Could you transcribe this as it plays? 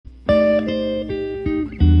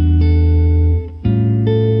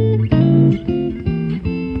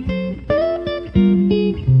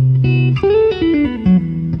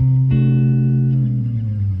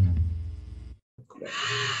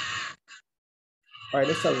All right,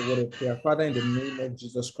 let's have a word of prayer. Father, in the name of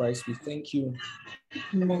Jesus Christ, we thank you for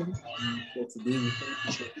today. We thank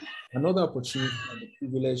you for another opportunity and the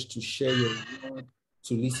privilege to share your word,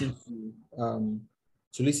 to listen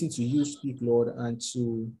to you speak, Lord, and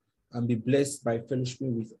to be blessed by fellowship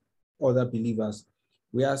with other believers.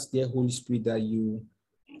 We ask, dear Holy Spirit, that you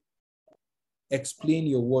explain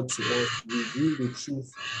your word to us, reveal the truth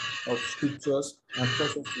of scriptures, and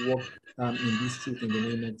cause us to walk in this truth in the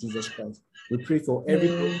name of Jesus Christ. We pray for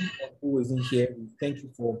everybody who is in here. We thank you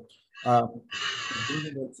for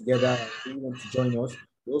bringing them together and bringing them to join us.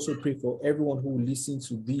 We also pray for everyone who will listen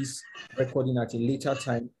to this recording at a later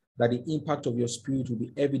time, that the impact of your spirit will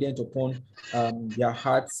be evident upon their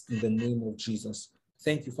hearts in the name of Jesus.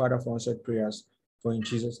 Thank you, Father, for answered prayers. For in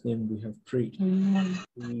Jesus' name we have prayed. Amen.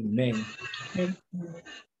 Amen.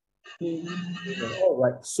 All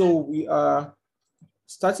right. So we are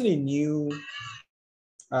starting a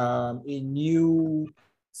new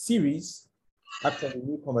series, actually a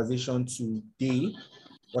new conversation today.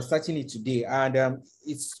 We're starting it today, and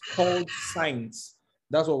it's called Signs.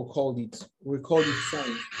 That's what we called it. We call it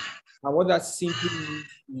Signs. And what that simply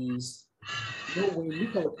means is, when you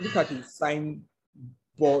look at a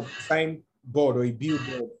signboard or a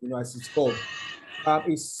billboard, as it's called,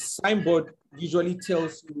 a signboard usually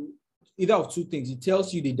tells you either of two things. It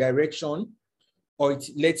tells you the direction, or it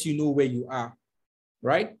lets you know where you are,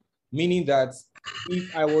 right? Meaning that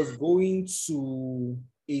if I was going to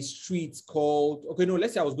a street called,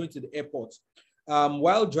 let's say I was going to the airport.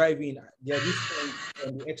 While driving, there are these signs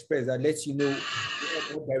on the express that lets you know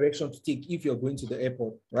what direction to take if you're going to the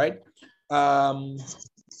airport, right?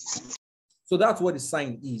 So that's what the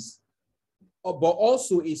sign is. But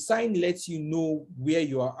also a sign lets you know where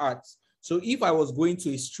you are at. So if I was going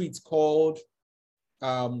to a street called,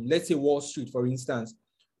 let's say Wall Street, for instance,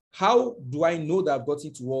 how do I know that I've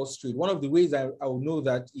gotten to Wall Street? One of the ways I will know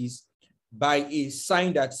that is by a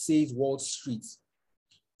sign that says Wall Street.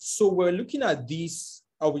 So we're looking at this,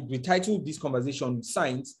 or we titled this conversation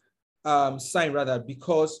sign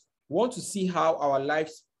because we want to see how our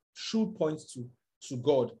lives should point to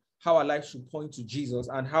God, how our lives should point to Jesus,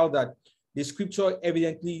 and how that the scripture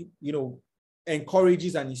evidently,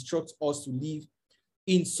 encourages and instructs us to live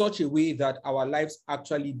in such a way that our lives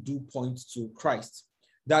actually do point to Christ,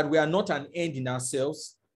 that we are not an end in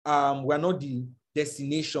ourselves. We are not the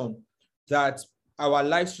destination, that our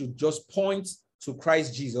lives should just point to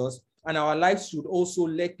Christ Jesus, and our lives should also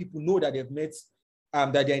let people know that they've met,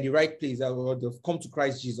 that they're in the right place, or they've come to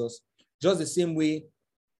Christ Jesus. Just the same way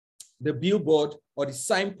the billboard or the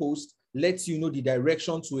signpost lets you know the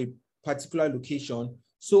direction to a particular location,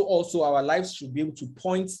 so also our lives should be able to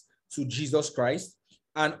point to Jesus Christ.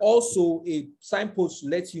 And also a signpost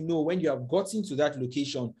lets you know when you have gotten to that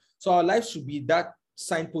location. So our life should be that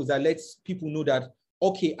signpost that lets people know that,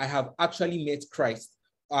 okay, I have actually met Christ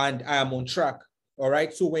and I am on track. All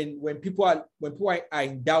right. So when people are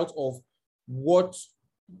in doubt of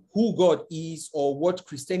who God is or what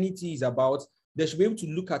Christianity is about, they should be able to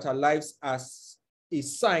look at our lives as a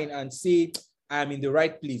sign and say, I am in the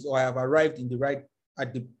right place, or I have arrived at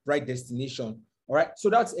the right destination. All right, so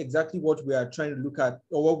that's exactly what we are trying to look at,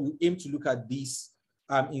 or what we aim to look at this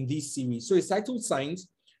in this series. So it's titled Signs,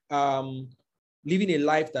 living a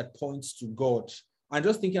life that points to God. And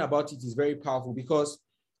just thinking about it is very powerful, because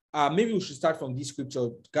maybe we should start from this scripture,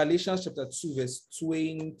 Galatians chapter 2, verse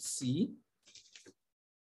 20.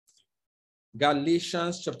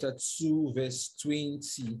 Galatians chapter 2, verse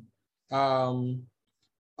 20.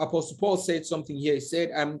 Apostle Paul said something here. He said,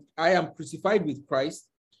 I am crucified with Christ.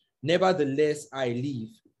 Nevertheless, I live.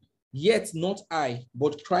 Yet not I,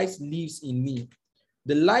 but Christ lives in me.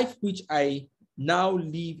 The life which I now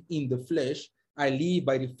live in the flesh, I live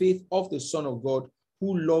by the faith of the Son of God,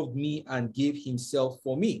 who loved me and gave himself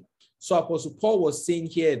for me. So Apostle Paul was saying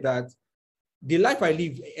here that the life I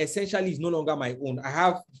live essentially is no longer my own. I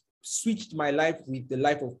have switched my life with the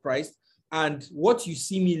life of Christ. And what you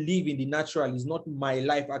see me live in the natural is not my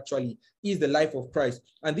life, actually, is the life of Christ.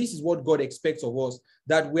 And this is what God expects of us,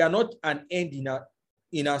 that we are not an end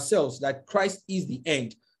in ourselves, that Christ is the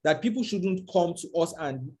end, that people shouldn't come to us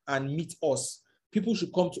and meet us. People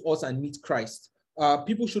should come to us and meet Christ.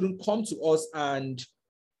 People shouldn't come to us and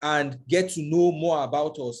get to know more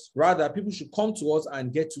about us. Rather, people should come to us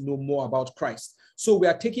and get to know more about Christ. So we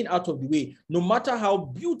are taken out of the way, no matter how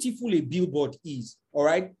beautiful a billboard is, all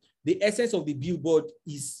right? The essence of the billboard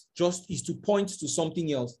is to point to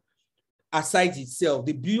something else aside itself.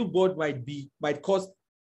 The billboard might cost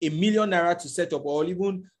 $1 million to set up, or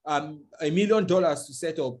even $1 million to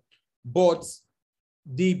set up, but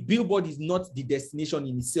the billboard is not the destination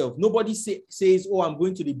in itself. Nobody says, oh, I'm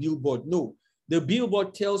going to the billboard. No, The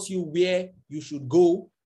billboard tells you where you should go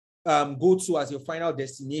to as your final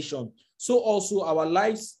destination. So also our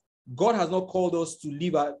lives, God has not called us to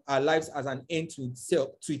live our lives as an end to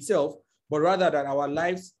itself, but rather that our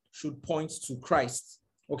lives should point to Christ.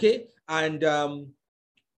 Okay? And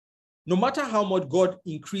no matter how much God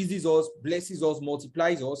increases us, blesses us,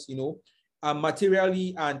 multiplies us,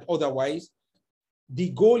 materially and otherwise,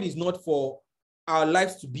 the goal is not for our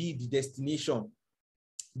lives to be the destination.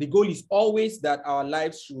 The goal is always that our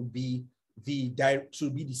lives should be the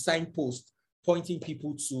signpost pointing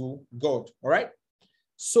people to God. All right.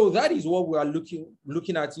 So that is what we are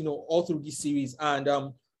looking at, all through this series.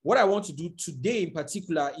 And what I want to do today in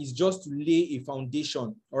particular is just to lay a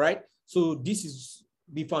foundation. All right. So this is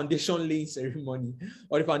the foundation laying ceremony,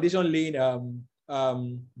 or the foundation laying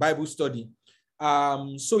Bible study.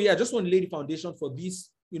 So yeah, I just want to lay the foundation for these,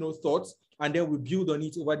 thoughts, and then we build on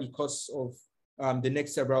it over the course of the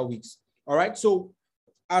next several weeks. All right. So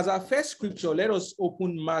as our first scripture, let us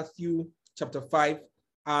open Matthew chapter 5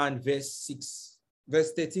 and verse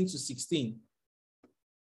 13 to 16.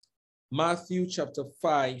 Matthew chapter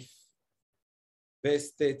 5,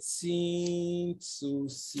 verse 13 to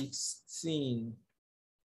 16.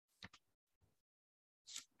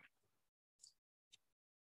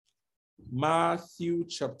 Matthew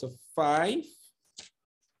chapter 5.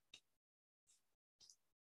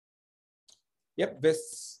 Yep,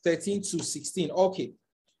 verse 13 to 16. Okay,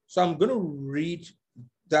 so I'm going to read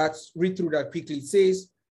through that quickly. It says,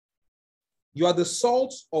 "You are the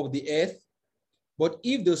salt of the earth, but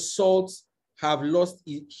if the salt have lost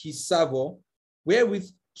his savor, wherewith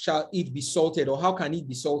shall it be salted, or how can it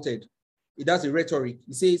be salted?" It does a rhetoric.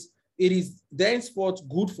 It says, "It is thenceforth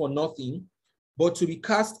good for nothing, but to be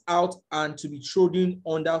cast out and to be trodden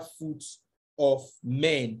under foot of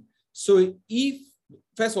men." So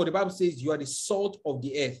first of all, the Bible says you are the salt of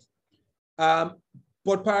the earth.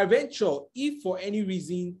 But peradventure, if for any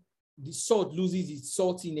reason the salt loses its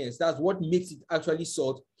saltiness, that's what makes it actually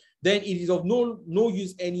salt, then it is of no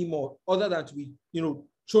use anymore, other than to be,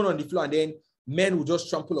 thrown on the floor, and then men will just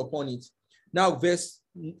trample upon it. Now, verse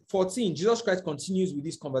 14, Jesus Christ continues with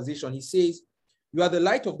this conversation. He says, "You are the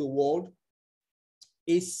light of the world.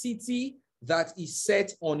 A city that is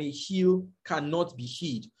set on a hill cannot be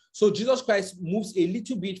hid." So Jesus Christ moves a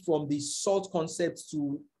little bit from the salt concept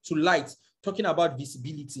to light, talking about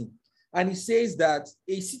visibility. And he says that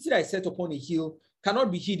a city that is set upon a hill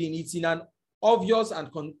cannot be hidden. It's in an obvious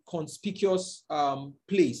and conspicuous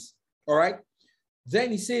place. All right.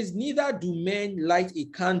 Then he says, "Neither do men light a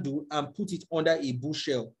candle and put it under a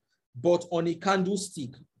bushel, but on a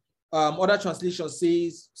candlestick." Other translations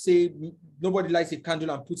say nobody lights a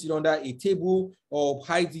candle and puts it under a table or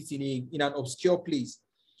hides it in an obscure place.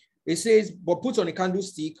 It says, "But put on a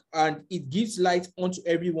candlestick, and it gives light unto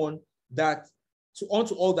everyone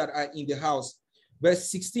unto all that are in the house."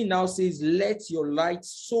 Verse 16 now says, "Let your light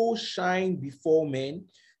so shine before men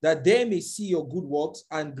that they may see your good works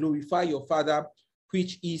and glorify your Father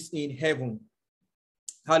which is in heaven."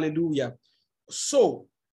 Hallelujah. So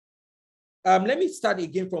let me start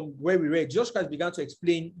again from where we read. Jesus Christ began to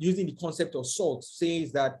explain using the concept of salt,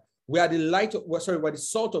 saying that we are the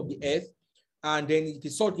salt of the earth. And then if the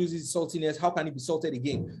salt loses saltiness, how can it be salted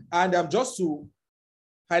again? And just to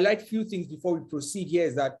highlight a few things before we proceed here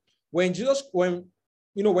is that when Jesus Christ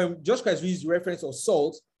uses the reference of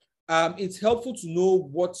salt, it's helpful to know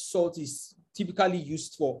what salt is typically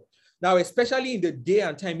used for. Now, especially in the day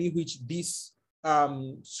and time in which this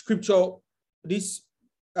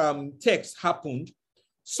text happened,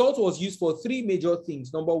 salt was used for three major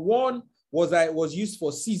things. Number one was used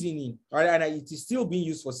for seasoning, right? And it is still being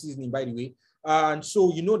used for seasoning, by the way. And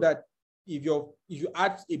so you know that if you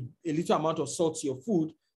add a little amount of salt to your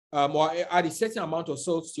food, or add a certain amount of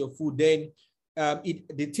salt to your food, then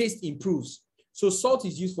the taste improves. So salt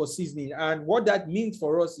is used for seasoning. And what that means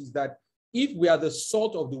for us is that if we are the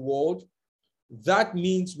salt of the world, that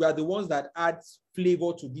means we are the ones that add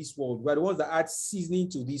flavor to this world. We are the ones that add seasoning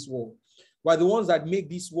to this world. We are the ones that make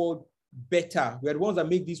this world better. We are the ones that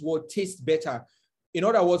make this world taste better. In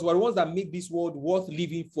other words, we're the ones that make this world worth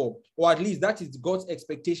living for, or at least that is God's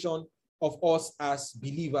expectation of us as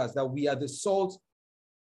believers, that we are the salt.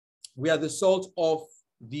 We are the salt of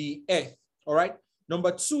the earth. All right.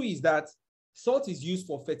 Number two is that salt is used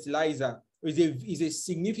for fertilizer. Is a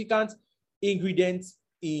significant ingredient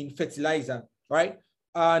in fertilizer, right?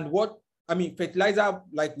 And fertilizer,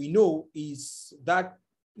 like we know, is that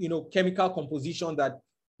chemical composition that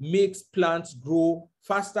makes plants grow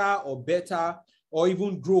faster or better, or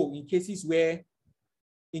even grow in cases where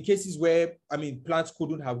plants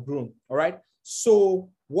couldn't have grown. All right. So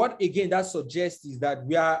what again that suggests is that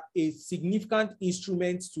we are a significant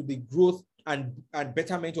instrument to the growth and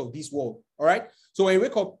betterment of this world. All right. So when you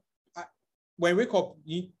wake up,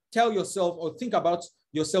 you tell yourself or think about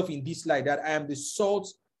yourself in this light that I am the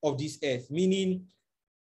salt of this earth, meaning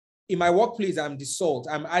in my workplace, I'm the salt.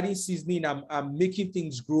 I'm adding seasoning. I'm making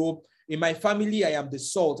things grow. In my family, I am the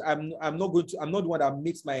salt. I'm not the one that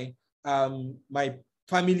makes my my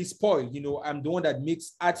family spoil. You know, I'm the one that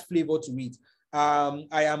adds flavor to it.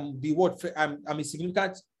 I am I'm a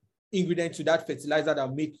significant ingredient to that fertilizer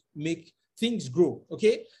that make things grow.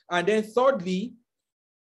 Okay. And then thirdly,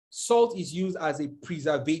 salt is used as a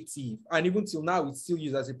preservative, and even till now, it's still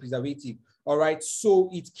used as a preservative. All right. So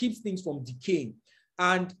it keeps things from decaying.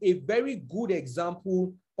 And a very good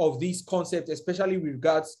example of this concept, especially with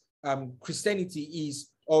regards Christianity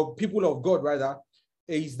or people of God rather,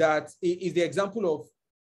 is the example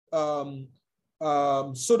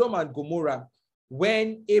of Sodom and Gomorrah.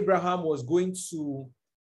 When Abraham was going to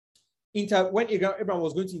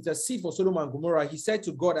intercede for Sodom and Gomorrah, he said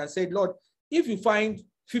to God and said, Lord, if you find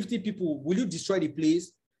 50 people, will you destroy the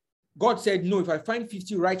place? God said, no, if I find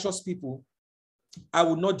 50 righteous people, I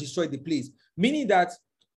will not destroy the place. Meaning that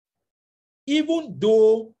even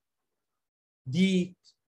though the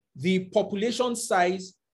population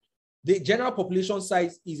size, the general population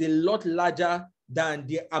size is a lot larger than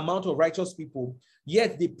the amount of righteous people,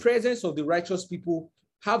 yet the presence of the righteous people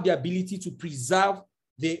have the ability to preserve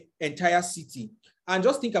the entire city. And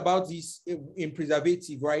just think about this in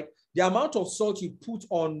preservative, right? The amount of salt you put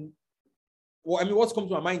on, well, I mean, what's come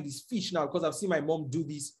to my mind is fish now, because I've seen my mom do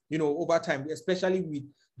this, you know, over time, especially with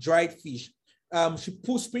dried fish. She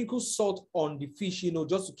sprinkles salt on the fish, you know,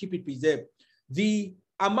 just to keep it preserved. The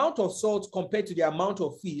amount of salt compared to the amount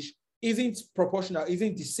of fish isn't proportional,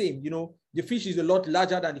 isn't the same. You know, the fish is a lot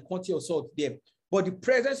larger than the quantity of salt there, but the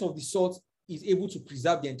presence of the salt is able to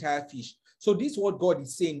preserve the entire fish. So this is what God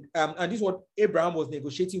is saying, and this is what Abraham was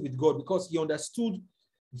negotiating with God, because he understood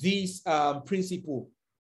this principle.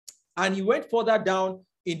 And he went further down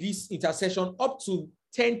in this intercession up to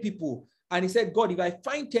 10 people. And he said, God, if I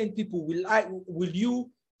find 10 people, will you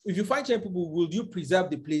preserve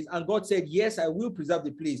the place? And God said, yes, I will preserve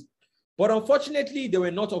the place. But unfortunately, there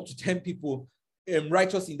were not up to 10 people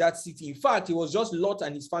righteous in that city. In fact, it was just Lot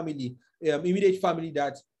and his family, immediate family,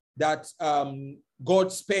 that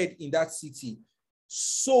God spared in that city.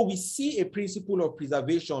 So we see a principle of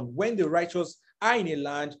preservation. When the righteous are in a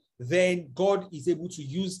land, then God is able to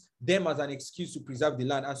use them as an excuse to preserve the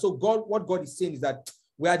land. And so what God is saying is that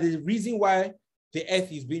we are the reason why the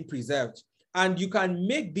earth is being preserved. And you can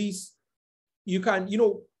make this, you can,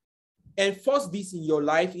 enforce this in your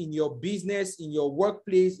life, in your business, in your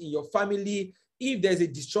workplace, in your family. If there's a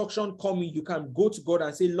destruction coming, you can go to God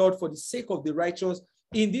and say, Lord, for the sake of the righteous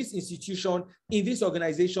in this institution, in this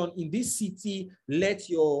organization, in this city, let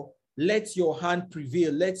your hand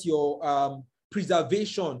prevail. Let your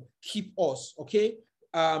preservation keep us, okay?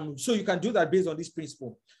 So you can do that based on this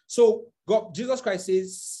principle. So Jesus Christ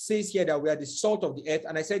says here that we are the salt of the earth.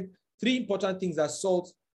 And I said 3 important things that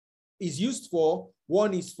salt is used for.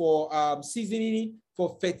 One is for seasoning,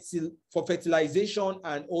 for fertilization,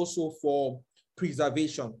 and also for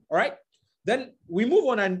preservation. All right. Then we move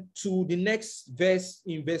on to the next verse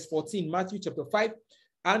in verse 14, Matthew chapter 5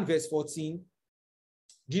 and verse 14.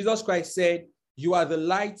 Jesus Christ said, you are the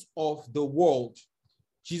light of the world.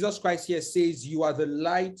 Jesus Christ here says, you are the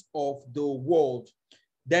light of the world.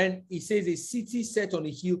 Then he says a city set on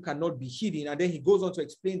a hill cannot be hidden. And then he goes on to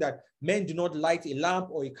explain that men do not light a lamp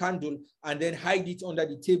or a candle and then hide it under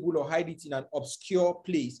the table or hide it in an obscure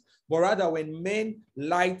place. But rather, when men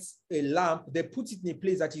light a lamp, they put it in a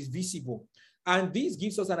place that is visible. And this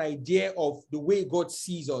gives us an idea of the way God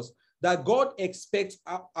sees us, that God expects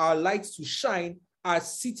our lights to shine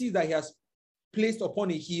as cities that he has placed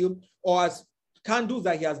upon a hill, or as candles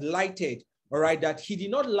that he has lighted. All right, that he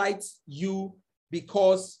did not light you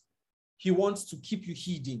because he wants to keep you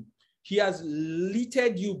hidden. He has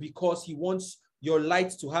lighted you because he wants your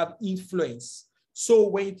light to have influence. So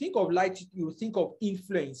when you think of light, you think of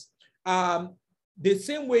influence. The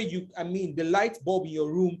same way the light bulb in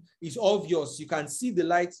your room is obvious. You can see the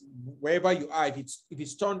light wherever you are. If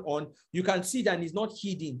it's turned on, you can see that it's not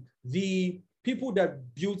hidden. The people that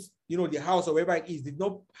built, the house or wherever it is, did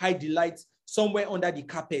not hide the light somewhere under the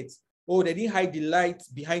carpet. Or they didn't hide the light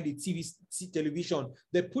behind the television.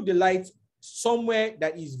 They put the light somewhere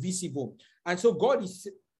that is visible. And so God is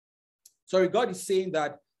saying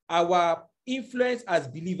that our influence as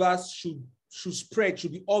believers should spread,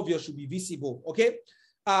 should be obvious, should be visible. Okay.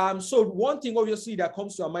 So one thing obviously that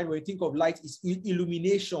comes to our mind when we think of light is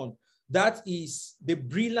illumination. That is the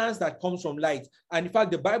brilliance that comes from light. And in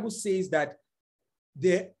fact, the Bible says that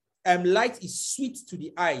the light is sweet to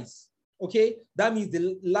the eyes. Okay, that means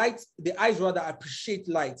the eyes rather appreciate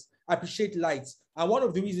light. And one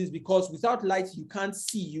of the reasons is because without light, you can't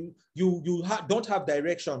see, you don't have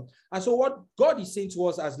direction. And so what God is saying to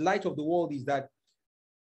us as light of the world is that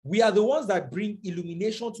we are the ones that bring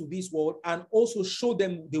illumination to this world and also show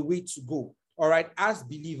them the way to go. All right, as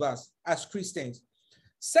believers, as Christians.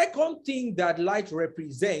 Second thing that light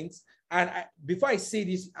represents, and before I say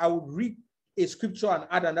this, I would read a scripture and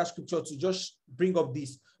add another scripture to just bring up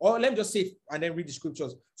this. Or let me just say it and then read the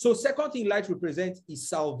scriptures. So second thing light represents is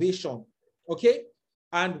salvation. Okay?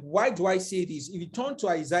 And why do I say this? If you turn to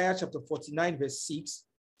Isaiah chapter 49, verse 6.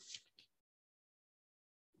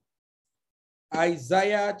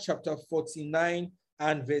 Isaiah chapter 49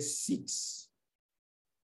 and verse 6.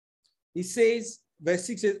 It says, verse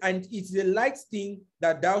 6 says, and it's the light thing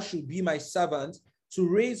that thou should be my servant to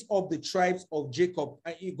raise up the tribes of Jacob.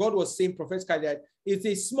 And God was saying prophetically that it's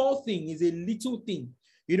a small thing, it's a little thing,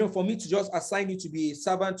 for me to just assign you to be a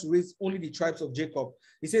servant to raise only the tribes of Jacob.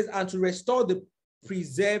 It says, and to restore the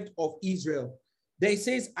preserved of Israel. Then it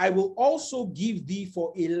says, I will also give thee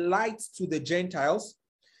for a light to the Gentiles.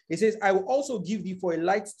 It says, I will also give thee for a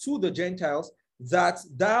light to the Gentiles, that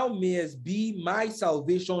thou mayest be my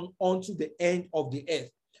salvation unto the end of the earth.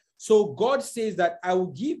 So God says that I will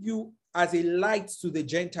give you as a light to the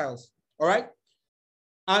Gentiles. All right.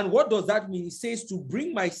 And what does that mean? It says to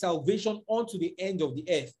bring my salvation unto the end of the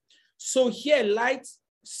earth. So here light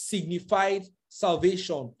signified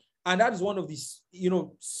salvation. And that is one of the,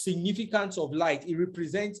 significance of light. It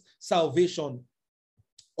represents salvation.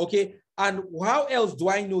 Okay. And how else do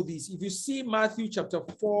I know this? If you see Matthew chapter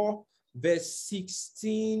 4, verse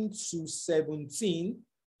 16 to 17,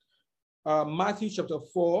 Matthew chapter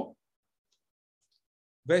 4,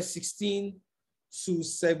 verse 16 to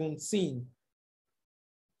 17.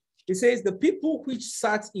 It says, the people which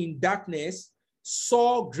sat in darkness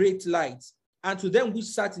saw great light, and to them which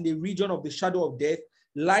sat in the region of the shadow of death,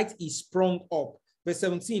 light is sprung up. Verse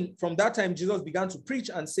 17, from that time Jesus began to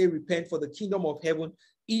preach and say, repent, for the kingdom of heaven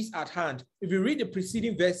is at hand. If you read the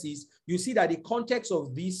preceding verses, you see that the context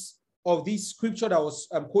of this scripture that was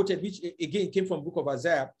quoted, which again came from the book of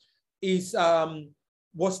Isaiah, is the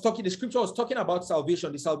scripture was talking about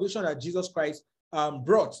salvation, the salvation that Jesus Christ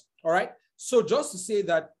brought. All right. So just to say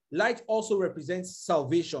that light also represents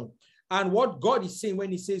salvation. And what God is saying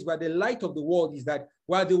when he says we're the light of the world is that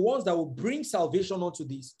we're the ones that will bring salvation onto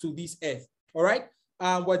to this earth. All right.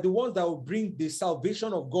 And we're the ones that will bring the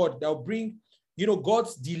salvation of God, that will bring,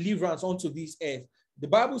 God's deliverance onto this earth. The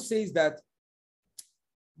Bible says that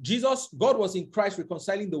God was in Christ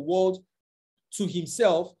reconciling the world to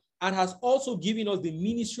himself, and has also given us the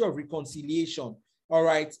ministry of reconciliation. All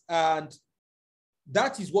right. And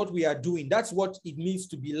that is what we are doing. That's what it means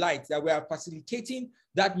to be light, that we are facilitating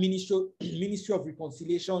that ministry of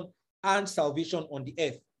reconciliation and salvation on the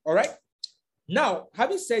earth. All right. Now,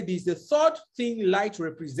 having said this, the third thing light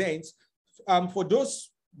represents, for those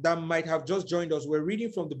that might have just joined us, we're reading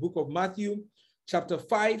from the book of Matthew, chapter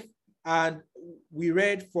 5, and we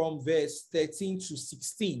read from verse 13 to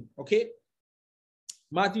 16. Okay.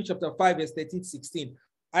 Matthew chapter 5, verse 13 to 16.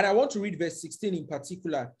 And I want to read verse 16 in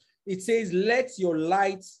particular. It says, let your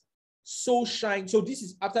light so shine. So this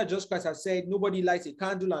is after Jesus Christ has said, nobody lights a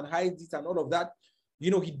candle and hides it and all of that. He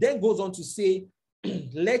then goes on to say,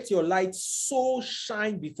 let your light so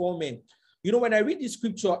shine before men. When I read this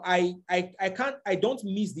scripture, I don't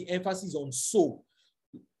miss the emphasis on so.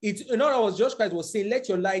 In other words, Jesus Christ was saying, let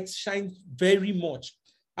your light shine very much.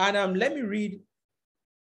 And let me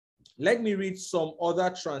read some other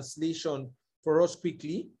translation for us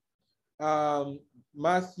quickly.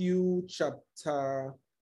 Matthew chapter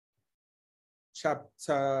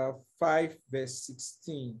 5, verse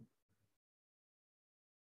 16.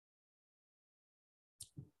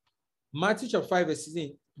 Matthew chapter 5, verse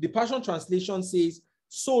 16. The Passion Translation says,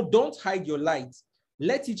 so don't hide your light.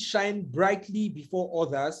 Let it shine brightly before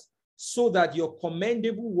others, so that your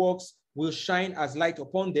commendable works will shine as light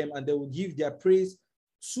upon them, and they will give their praise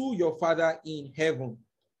to your Father in heaven.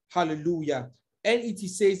 Hallelujah. And it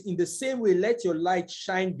says, in the same way, let your light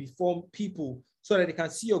shine before people, so that they can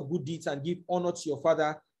see your good deeds and give honor to your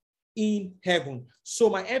Father in heaven. So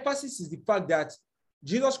my emphasis is the fact that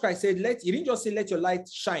Jesus Christ said, he didn't just say, let your light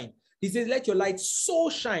shine. He says, let your light so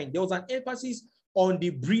shine. There was an emphasis on the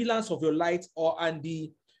brilliance of your light, and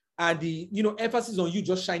the emphasis on you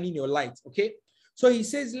just shining your light. Okay. So he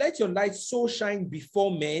says, let your light so shine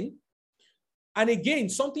before men. And again,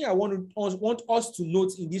 something I want us to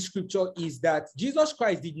note in this scripture is that Jesus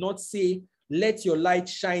Christ did not say, let your light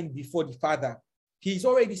shine before the Father. He's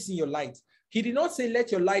already seen your light. He did not say,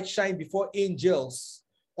 let your light shine before angels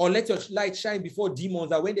or let your light shine before demons,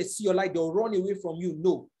 that when they see your light, they'll run away from you.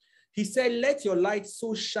 No. He said, let your light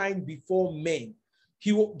so shine before men.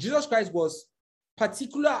 Jesus Christ was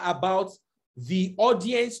particular about the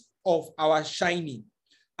audience of our shining.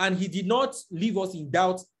 And he did not leave us in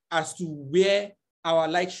doubt as to where our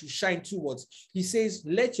light should shine towards. He says,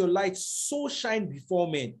 let your light so shine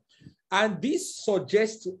before men. And this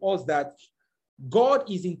suggests to us that God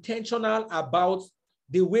is intentional about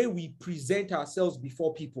the way we present ourselves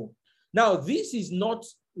before people. Now, this is not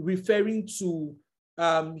referring to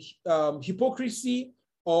hypocrisy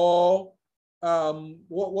or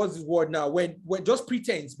what's the word now? When just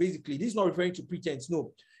pretense, basically. This is not referring to pretense.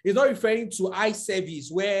 No, it's not referring to eye service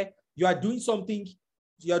where you are doing something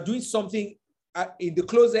in the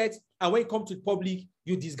closet, and when you come to the public,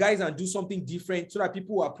 you disguise and do something different so that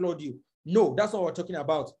people will applaud you. No, that's not what we're talking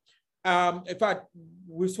about. In fact,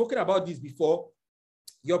 we've spoken about this before.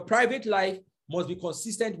 Your private life must be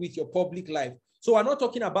consistent with your public life. So we're not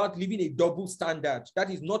talking about living a double standard. That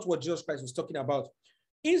is not what Jesus Christ was talking about.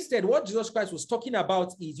 Instead, what Jesus Christ was talking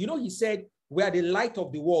about is, he said, we are the light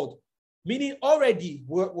of the world, meaning already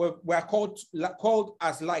we're called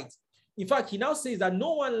as light. In fact, he now says that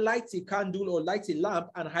no one lights a candle or lights a lamp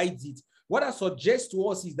and hides it. What that suggests to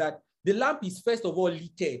us is that the lamp is first of all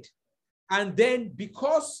lit, and then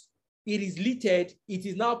because it is lit, it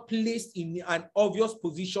is now placed in an obvious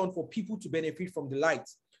position for people to benefit from the light.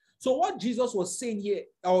 So what Jesus was saying here,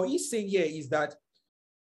 or is saying here, is that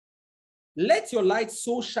let your light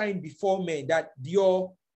so shine before men that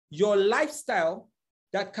your lifestyle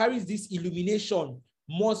that carries this illumination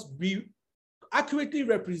must be accurately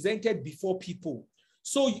represented before people.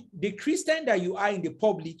 So the Christian that you are in the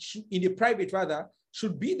public, in the private rather,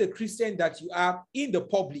 should be the Christian that you are in the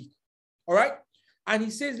public. All right? And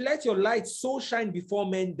he says, let your light so shine before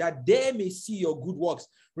men that they may see your good works.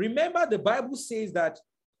 Remember, the Bible says that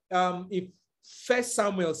if 1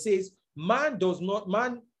 Samuel says, God does not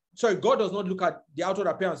look at the outward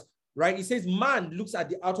appearance, right? It says man looks at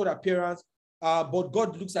the outward appearance, but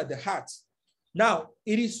God looks at the heart. Now,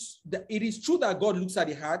 it is true that God looks at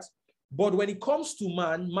the heart, but when it comes to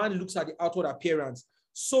man looks at the outward appearance.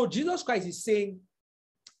 So Jesus Christ is saying,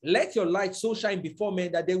 let your light so shine before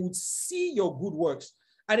men that they would see your good works.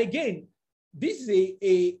 And again, this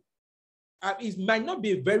is it might not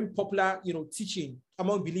be a very popular, teaching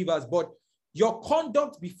among believers, but your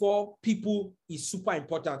conduct before people is super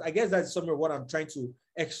important. I guess that's some of what I'm trying to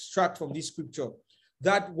extract from this scripture.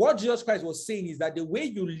 That what Jesus Christ was saying is that the way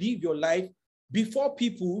you live your life before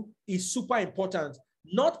people is super important,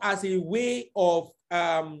 not as a way of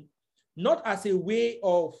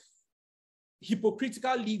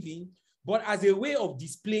hypocritical living, but as a way of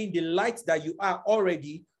displaying the light that you are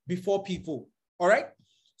already before people. All right.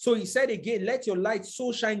 So he said again, let your light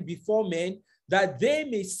so shine before men that they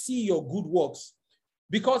may see your good works.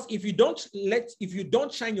 Because if you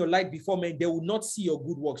don't shine your light before men, they will not see your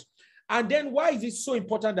good works. And then why is it so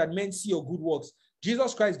important that men see your good works?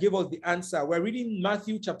 Jesus Christ gave us the answer. We're reading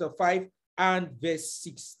Matthew chapter 5 and verse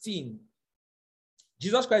 16.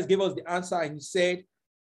 Jesus Christ gave us the answer and he said,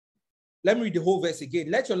 let me read the whole verse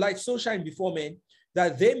again. Let your light so shine before men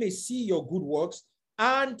that they may see your good works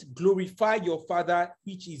and glorify your Father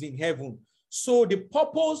which is in heaven. So the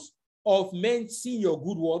purpose of men seeing your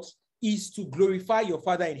good works is to glorify your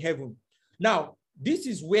Father in heaven. Now, this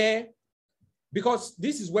is where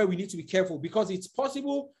we need to be careful, because it's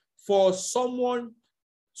possible for someone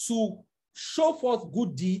to show forth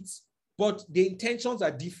good deeds, but the intentions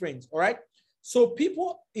are different, all right? So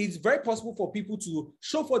it's very possible for people to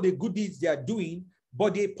show forth the good deeds they are doing,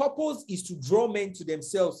 but their purpose is to draw men to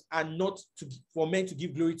themselves and not for men to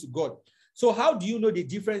give glory to God. So how do you know the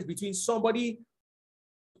difference between somebody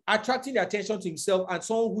attracting the attention to himself and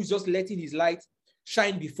someone who's just letting his light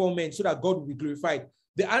shine before men so that God will be glorified?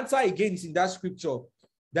 The answer again is in that scripture,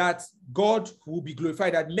 that God will be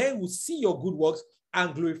glorified, that men will see your good works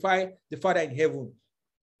and glorify the Father in heaven.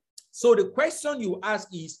 So the question you ask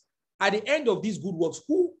is, at the end of these good works,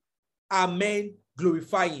 who are men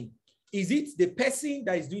glorifying? Is it the person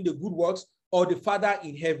that is doing the good works or the Father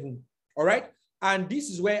in heaven? All right. And this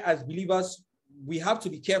is where, as believers, we have to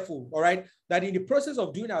be careful. All right. That in the process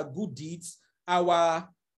of doing our good deeds, the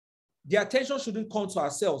attention shouldn't come to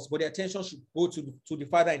ourselves, but the attention should go to the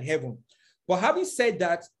Father in heaven. But having said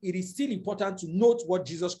that, it is still important to note what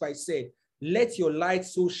Jesus Christ said. Let your light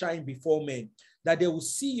so shine before men that they will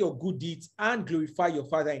see your good deeds and glorify your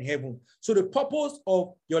Father in heaven. So the purpose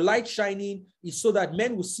of your light shining is so that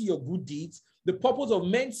men will see your good deeds. The purpose of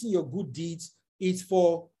men seeing your good deeds is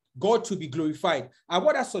for God to be glorified. And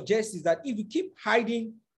what that suggests is that if you keep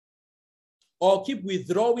hiding or keep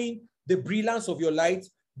withdrawing the brilliance of your light,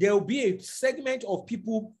 there will be a segment of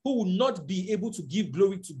people who will not be able to give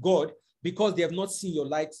glory to God because they have not seen your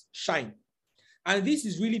light shine. And this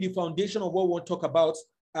is really the foundation of what we'll talk about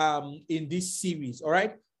in this series. All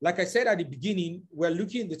right. Like I said at the beginning, we're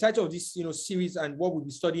looking, the title of this series and what we'll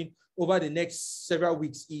be studying over the next several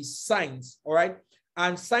weeks is signs. All right.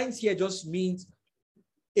 And signs here just means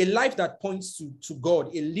a life that points to God,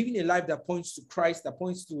 living a life that points to Christ, that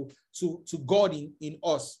points to God in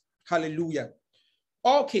us. Hallelujah.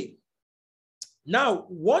 Okay. Now,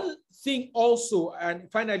 one thing also, and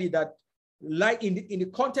finally, that light in the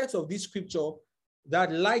context of this scripture,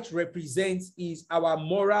 that light represents is our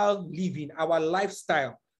moral living, our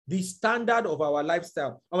lifestyle, the standard of our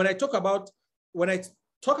lifestyle. And when I talk about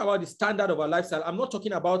the standard of our lifestyle, I'm not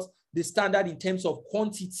talking about the standard in terms of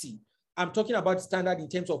quantity. I'm talking about the standard in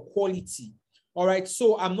terms of quality. All right.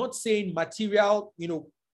 So I'm not saying material,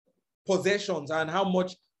 possessions and how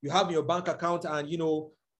much you have in your bank account and,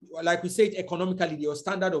 like we said, economically, your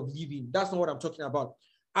standard of living. That's not what I'm talking about.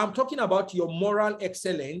 I'm talking about your moral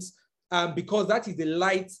excellence, because that is the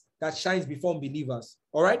light that shines before believers.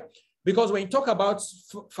 All right. Because when you talk about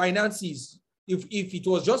finances, if it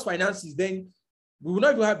was just finances, then we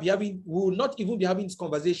will not even be having this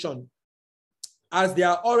conversation, as there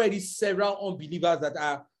are already several unbelievers that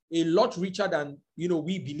are a lot richer than we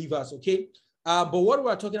believers. Okay. But what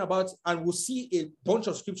we're talking about, and we'll see a bunch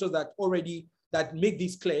of scriptures that make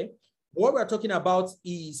this clear. What we're talking about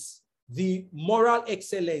is the moral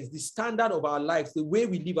excellence, the standard of our lives, the way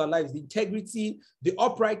we live our lives, the integrity, the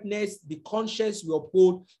uprightness, the conscience we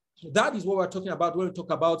uphold. That is what we're talking about when we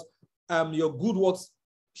talk about your good works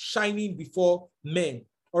shining before men.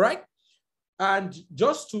 All right. And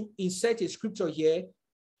just to insert a scripture here,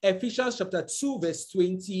 Ephesians chapter 2, verse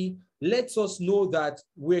 20 lets us know that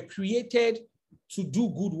we're created to do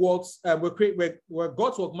good works. We're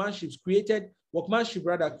God's workmanship, created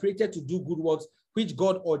to do good works, which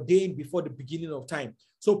God ordained before the beginning of time.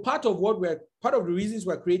 So part of the reasons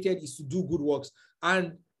we're created is to do good works.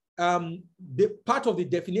 And the part of the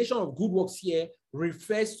definition of good works here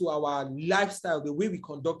refers to our lifestyle, the way we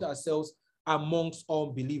conduct ourselves amongst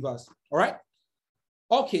unbelievers. All right.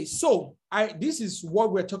 Okay, so this is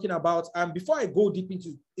what we're talking about. And before I go deep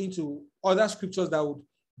into other scriptures that would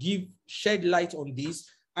shed light on this,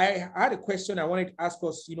 I had a question I wanted to ask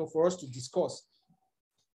us, for us to discuss.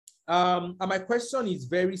 And my question is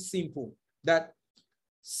very simple, that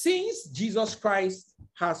since Jesus Christ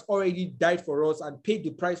has already died for us and paid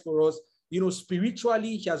the price for us,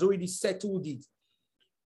 spiritually, he has already settled it.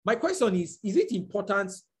 My question is it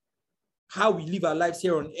important how we live our lives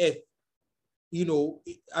here on earth?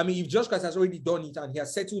 If Jesus Christ has already done it and he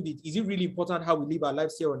has settled it, is it really important how we live our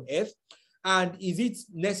lives here on earth? And is it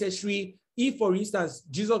necessary if, for instance,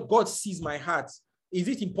 God sees my heart, is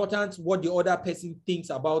it important what the other person thinks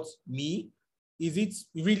about me? Is it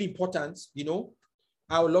really important?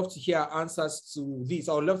 I would love to hear answers to this.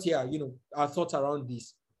 I would love to hear, our thoughts around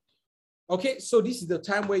this. Okay, so this is the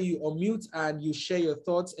time where you unmute and you share your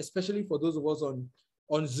thoughts, especially for those of us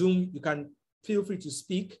on Zoom. You can feel free to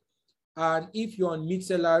speak. And if you're on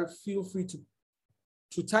Mixlr, feel free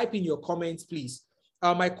to type in your comments, please.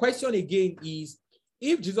 My question again is,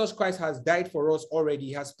 if Jesus Christ has died for us already,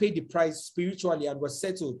 he has paid the price spiritually and was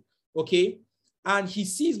settled, okay, and he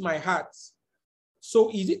sees my heart, so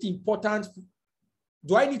is it important?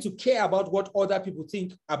 Do I need to care about what other people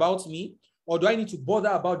think about me, or do I need to bother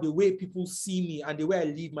about the way people see me and the way I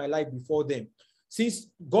live my life before them? Since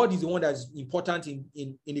God is the one that's important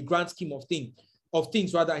in the grand scheme of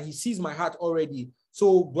things, rather, and he sees my heart already.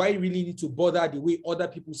 So do I really need to bother the way other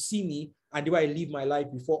people see me and the way I live my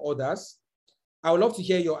life before others? I would love to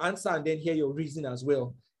hear your answer and then hear your reason as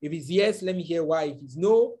well. If it's yes, let me hear why. If it's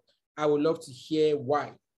no, I would love to hear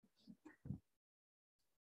why.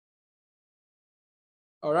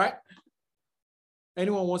 All right.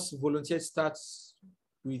 Anyone wants to volunteer, start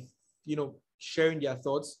with, sharing their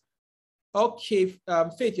thoughts. Okay,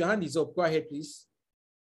 Faith, your hand is up. Go ahead, please.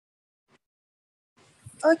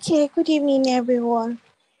 Okay, good evening, everyone.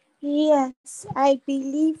 Yes, I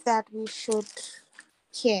believe that we should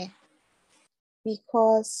care,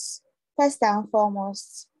 because first and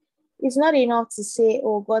foremost, it's not enough to say,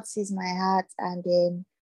 oh, God sees my heart, and then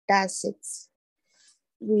that's it.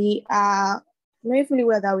 We are knowing fully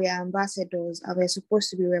well that we are ambassadors and we're supposed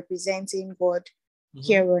to be representing God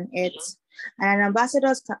here on earth. And an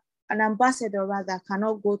ambassador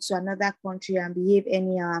cannot go to another country and behave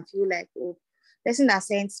anyhow and feel like, oh, the person that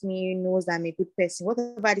sent me knows that I'm a good person.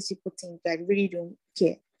 Whatever these people think, I really don't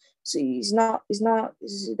care. So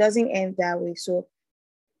it doesn't end that way. So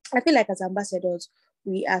I feel like as ambassadors,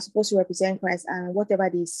 we are supposed to represent Christ, and whatever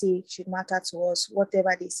they say should matter to us.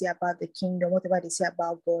 Whatever they say about the kingdom, whatever they say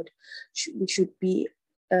about God, we should be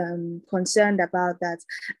concerned about that.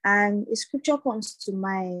 And a scripture comes to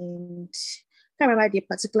mind. I can't remember the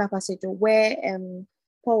particular passage where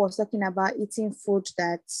Paul was talking about eating food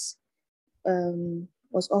that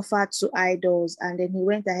was offered to idols, and then he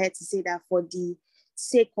went ahead to say that for the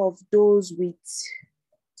sake of those with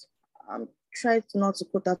try to not to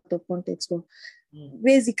put out the context, but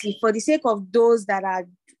basically for the sake of those that are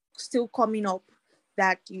still coming up,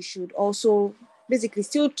 that you should also basically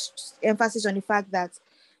still emphasis on the fact that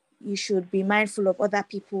you should be mindful of other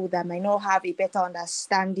people that might not have a better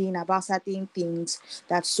understanding about certain things,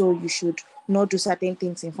 that so you should not do certain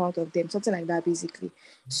things in front of them, something like that basically.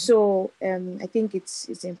 So I think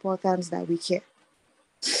it's important that we care.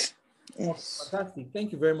 Yes. Fantastic.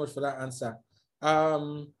 Thank you very much for that answer.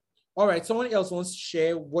 All right, someone else wants to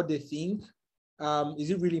share what they think. Is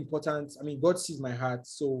it really important? I mean, God sees my heart,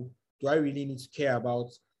 so do I really need to care about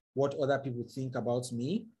what other people think about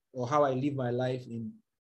me, or how I live my life in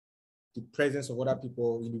the presence of other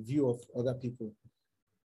people, in the view of other people?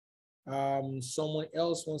 Someone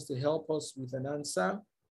else wants to help us with an answer.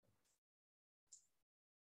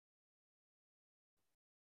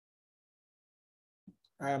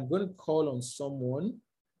 I am going to call on someone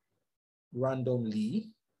randomly.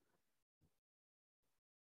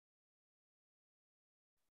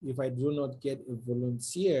 If I do not get a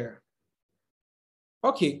volunteer.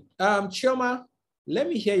 Okay, Chioma, let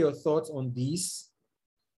me hear your thoughts on this.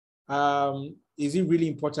 Is it really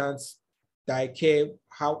important that I care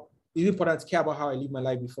is it important to care about how I live my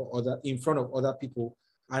life in front of other people,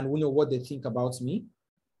 and we know what they think about me?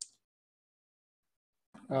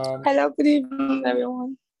 Hello, good evening,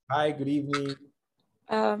 everyone. Hi, good evening.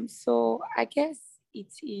 So I guess it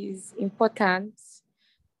is important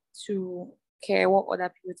to care what other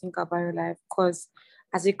people think about your life, because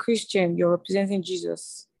as a Christian, you're representing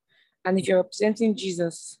Jesus. And if you're representing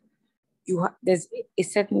Jesus, there's a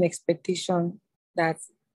certain expectation that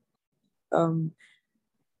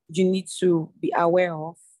you need to be aware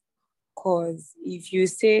of. Because if you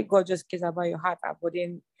say God just cares about your heart, but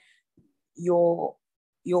then your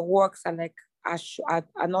works are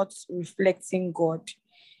not reflecting God,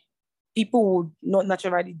 people would not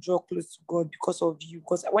naturally draw close to God because of you.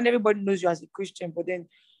 Because when everybody knows you as a Christian, but then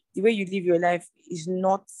the way you live your life is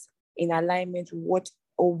not in alignment with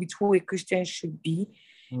with who a Christian should be,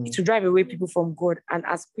 it will drive away people from God. And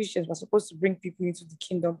as Christians, we're supposed to bring people into the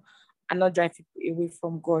kingdom and not drive people away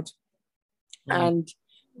from God. And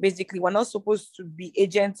basically, we're not supposed to be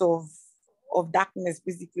agents of darkness,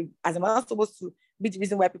 basically. As we're not supposed to be the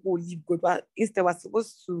reason why people will leave God, but instead we're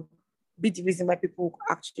supposed to be the reason why people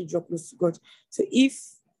actually draw close to God. So if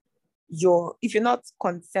you're not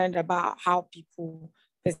concerned about how people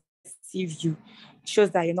perceive you, it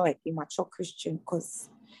shows that you're not like a mature Christian, because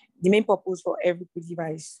the main purpose for every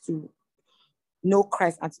believer is to know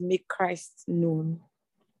Christ and to make Christ known.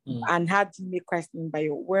 And how do you make Christ known? By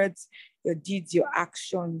your words, your deeds, your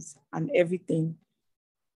actions, and everything.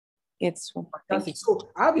 It's fantastic. So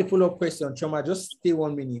I have a follow-up question, Chioma. Just stay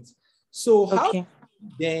 1 minute. So how do you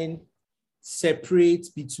then separate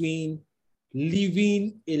between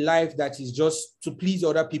living a life that is just to please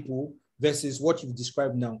other people versus what you've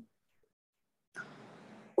described now?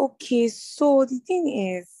 Okay, so the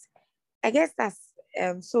thing is, I guess that's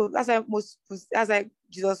why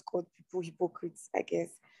Jesus called people hypocrites, I guess.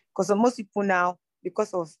 Because most people now,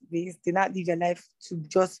 because of this, they not live their life to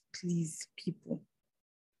just please people,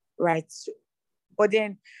 right? But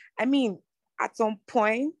then, I mean, at some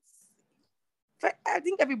point, I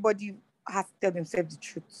think everybody has to tell themselves the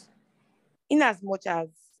truth. In as much as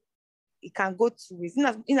it can go two ways,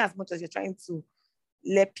 in as much as you're trying to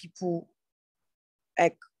let people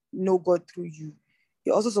like know God through you,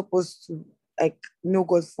 you're also supposed to like know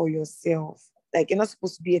God for yourself. Like you're not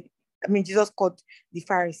supposed to be Jesus called the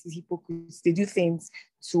Pharisees hypocrites. They do things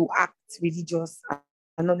to act religious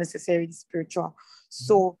and not necessarily spiritual.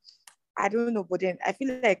 So I don't know, but then I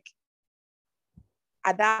feel like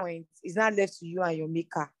at that point, it's not left to you and your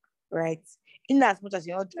maker, right? In as much as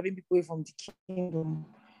you're not driving people away from the kingdom,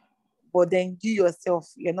 but then you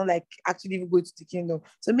yourself, you're not like actually even going to the kingdom.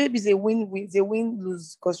 So maybe it's a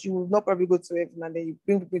win-lose, because you will not probably go to heaven and then you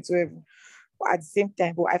bring people to heaven. But at the same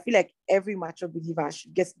time, but I feel like every mature believer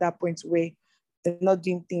should get to that point where they're not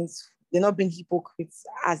doing things, they're not being hypocrites,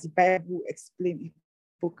 as the Bible explains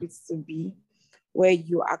hypocrites to be, where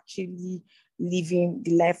you're actually living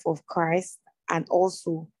the life of Christ and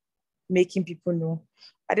also making people know.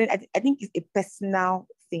 I think it's a personal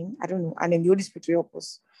thing. I don't know. And then the Holy Spirit will help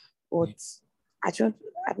us. But I don't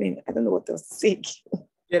know what else to say.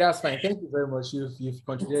 Yeah, that's fine. Thank you very much. You've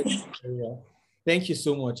contributed very well. Thank you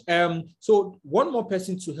so much. So one more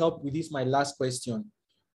person to help with this, my last question.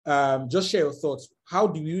 Just share your thoughts. How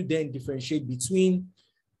do you then differentiate between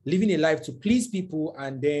living a life to please people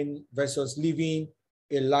and then versus living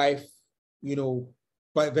a life,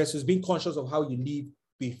 but versus being conscious of how you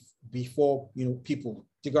live before, people?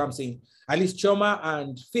 Do you know what I'm saying? At least Chioma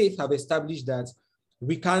and Faith have established that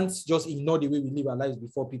we can't just ignore the way we live our lives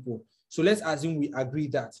before people. So let's assume we agree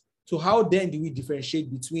that. So how then do we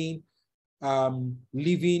differentiate between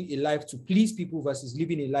living a life to please people versus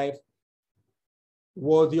living a life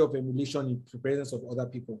worthy of emulation in the presence of other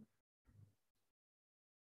people?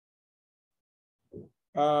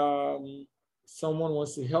 Someone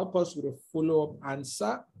wants to help us with a follow-up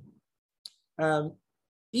answer.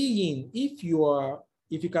 Ian, if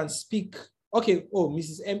you can speak. Okay. Oh,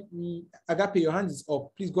 Mrs. Agape, your hand is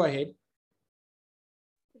up. Please go ahead.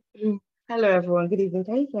 Hello, everyone. Good evening.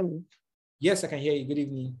 Can you hear me? Yes, I can hear you. Good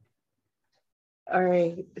evening. All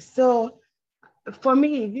right. So for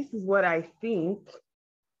me, this is what I think.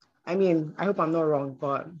 I mean, I hope I'm not wrong,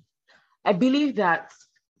 but I believe that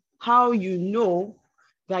how you know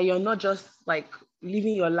that you're not just like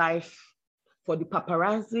living your life for the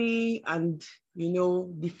paparazzi and,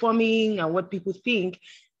 deforming and what people think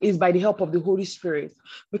is by the help of the Holy Spirit.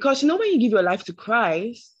 Because, when you give your life to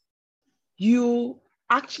Christ, you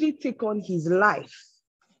actually take on his life,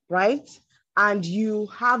 right? And you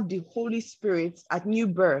have the Holy Spirit at new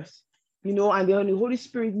birth, and then the Holy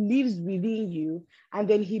Spirit lives within you, and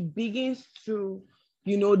then he begins to,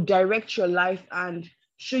 direct your life and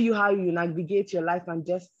show you how you navigate your life and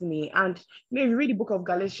destiny. And if you read the book of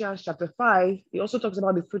Galatians chapter 5, it also talks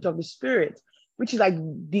about the fruit of the Spirit, which is like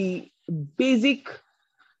the basic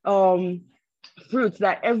fruits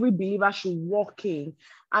that every believer should walk in.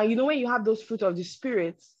 And when you have those fruit of the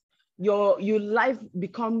Spirit, your life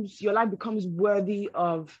becomes worthy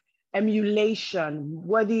of emulation,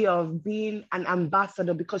 worthy of being an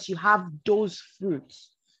ambassador, because you have those fruits.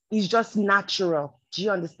 It's just natural. Do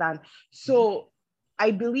you understand? So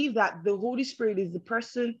I believe that the Holy Spirit is the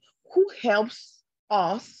person who helps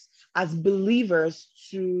us as believers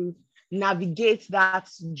to navigate that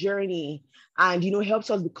journey and, helps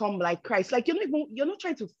us become like Christ. Like you're not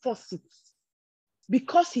trying to force it,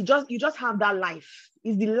 because you just have that life.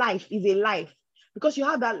 Is a life. Because you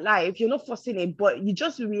have that life, you're not forcing it, but you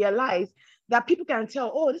just realize that people can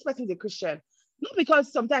tell, oh, this person is a Christian. Not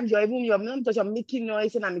because sometimes not because you're making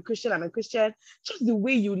noise and I'm a Christian, just the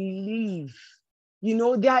way you live.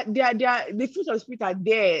 The fruits of the Spirit are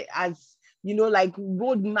there as, like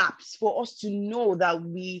roadmaps for us to know that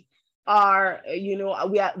we are,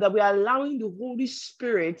 we are allowing the Holy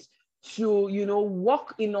Spirit to,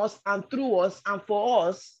 walk in us and through us and for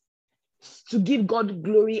us to give God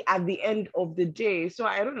glory at the end of the day. So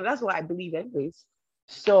I don't know, that's what I believe anyways.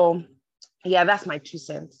 So yeah, that's my 2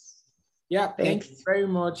 cents. Yeah, thank you very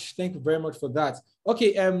much. Thank you very much for that.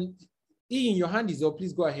 Okay, Ian, your hand is up.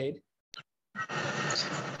 Please go ahead.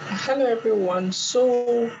 Hello, everyone.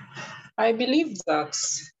 So I believe that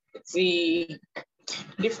the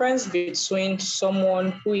difference between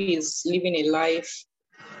someone who is living a life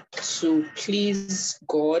to please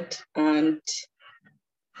God and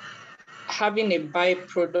having a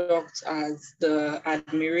byproduct as the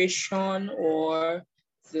admiration or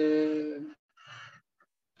the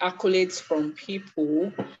accolades from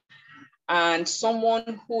people, and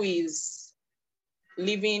someone who is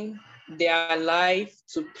living their life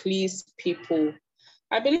to please people,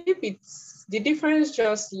 I believe the difference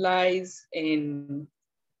just lies in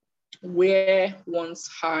where one's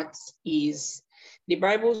heart is. The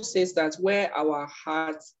Bible says that where our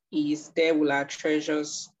heart is, there will our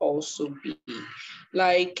treasures also be.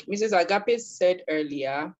 Like Mrs. Agape said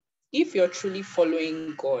earlier, if you're truly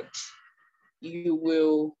following God, you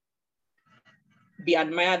will be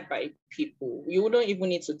admired by people. You wouldn't even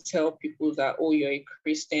need to tell people that, oh, you're a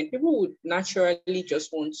Christian. People would naturally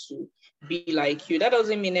just want to be like you. That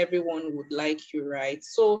doesn't mean everyone would like you, right?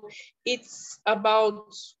 So it's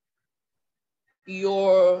about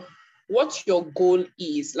what your goal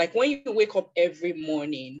is. Like when you wake up every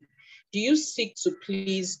morning, do you seek to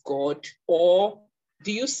please God or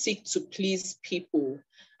do you seek to please people?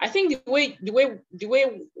 I think the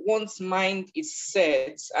way one's mind is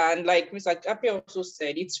set, and like Mr. Agape also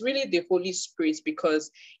said, it's really the Holy Spirit, because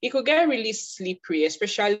it could get really slippery,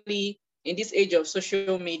 especially in this age of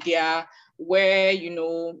social media, where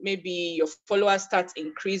maybe your followers start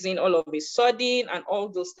increasing all of a sudden and all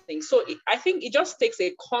those things. So I think it just takes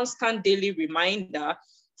a constant daily reminder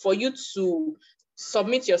for you to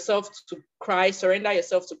submit yourself to Christ, surrender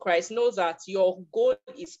yourself to Christ, know that your goal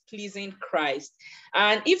is pleasing Christ.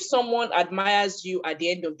 And if someone admires you at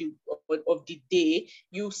the end of the day,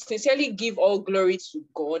 you sincerely give all glory to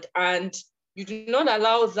God, and you do not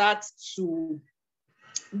allow that to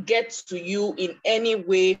get to you in any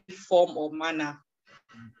way, form, or manner.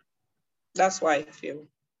 That's why I feel.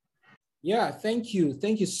 Yeah, thank you.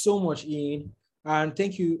 Thank you so much, Ian. And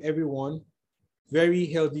thank you, everyone. Very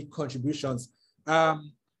healthy contributions.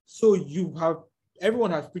 So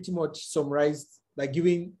everyone has pretty much summarized, like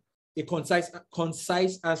giving a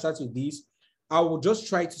concise answer to this. I will just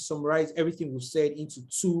try to summarize everything we've said into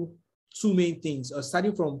two main things,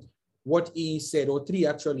 starting from what Ian said, or three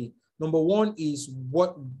actually. Number one is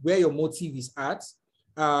where your motive is at.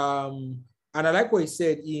 And I like what he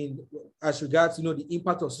said as regards, the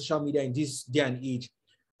impact of social media in this day and age.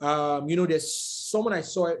 There's someone I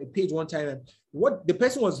saw a page one time, and the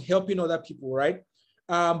person was helping other people, right?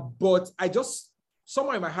 But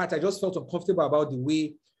somewhere in my heart, I just felt uncomfortable about the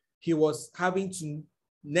way he was having to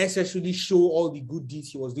necessarily show all the good deeds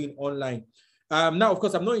he was doing online. Now, of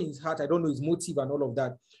course, I'm not in his heart. I don't know his motive and all of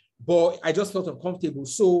that, but I just felt uncomfortable.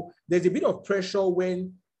 So there's a bit of pressure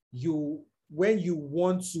when you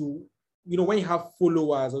want to, when you have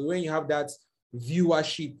followers or when you have that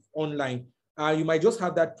viewership online, you might just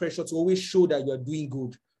have that pressure to always show that you're doing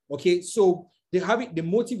good. Okay, so the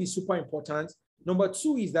motive is super important. Number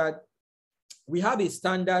two is that we have a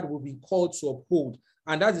standard we've been called to uphold,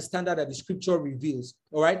 and that's the standard that the scripture reveals.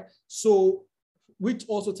 All right, so which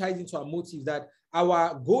also ties into our motive, that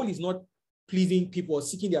our goal is not pleasing people or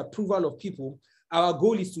seeking the approval of people. Our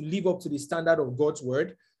goal is to live up to the standard of God's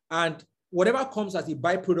word, and whatever comes as a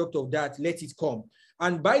byproduct of that, let it come.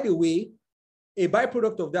 And by the way, a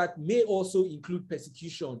byproduct of that may also include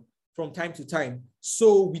persecution from time to time.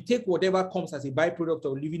 So we take whatever comes as a byproduct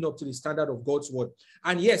of living up to the standard of God's word.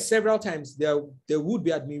 And yes, several times there would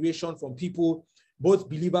be admiration from people, both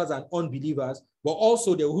believers and unbelievers, but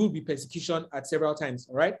also there will be persecution at several times,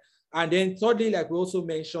 all right? And then thirdly, like we also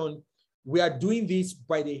mentioned, we are doing this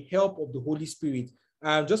by the help of the Holy Spirit.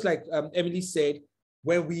 Just like Emily said,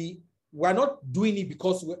 when we're not doing it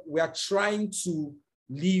because we are trying to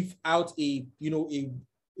live out a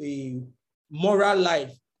moral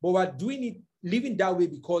life, but we're living that way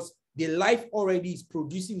because the life already is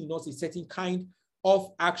producing in us a certain kind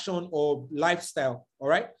of action or lifestyle. All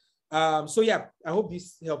right. So yeah, I hope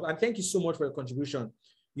this helped. And thank you so much for your contribution.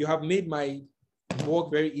 You have made my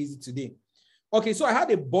work very easy today. Okay, so I had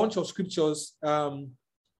a bunch of scriptures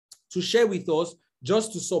to share with us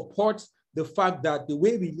just to support the fact that the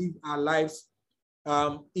way we live our lives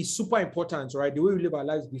is super important, right? The way we live our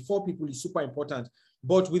lives before people is super important.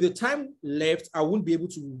 But with the time left, I won't be able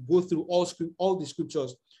to go through all the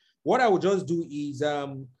scriptures. What I will just do is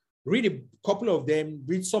read a couple of them,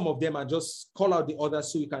 read some of them, and just call out the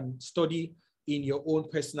others so you can study in your own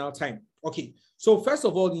personal time. Okay, so first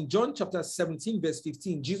of all, in John chapter 17, verse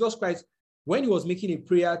 15, Jesus Christ, when he was making a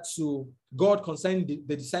prayer to God concerning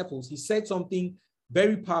the disciples, he said something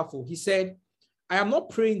very powerful. He said, I am not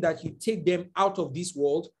praying that you take them out of this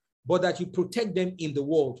world, but that you protect them in the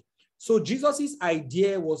world. So Jesus's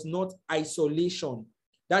idea was not isolation,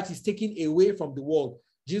 that is taken away from the world.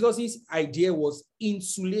 Jesus's idea was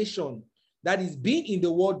insulation, that is being in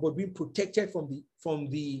the world, but being protected from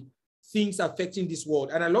the things affecting this world.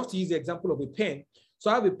 And I love to use the example of a pen. So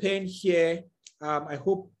I have a pen here. I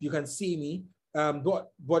hope you can see me,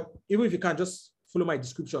 but even if you can't, just follow my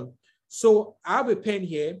description. So I have a pen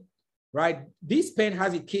here, right? This pen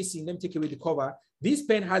has a casing. Let me take away the cover. This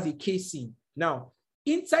pen has a casing. Now,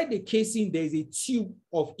 inside the casing, there's a tube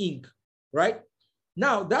of ink, right?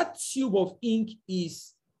 Now, that tube of ink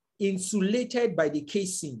is insulated by the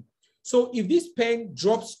casing. So if this pen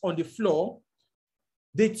drops on the floor,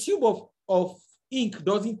 the tube of ink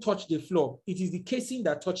doesn't touch the floor. It is the casing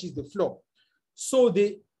that touches the floor. So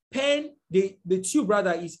the pen, the tube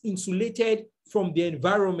rather, is insulated from the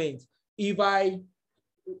environment. If I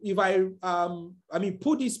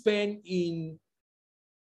put this pen in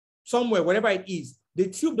somewhere, whatever it is, the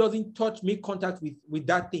tube doesn't make contact with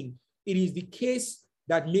that thing. It is the case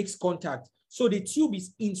that makes contact. So the tube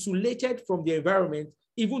is insulated from the environment,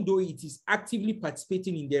 even though it is actively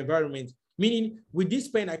participating in the environment. Meaning, with this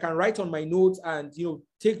pen, I can write on my notes and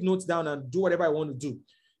take notes down and do whatever I want to do.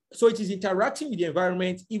 So it is interacting with the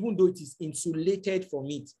environment, even though it is insulated from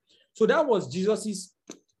it. So that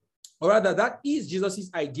is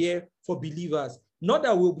Jesus's idea for believers. Not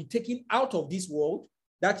that we'll be taken out of this world,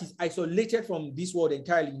 that is isolated from this world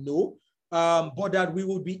entirely, no, but that we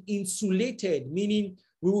will be insulated, meaning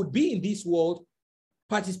we would be in this world,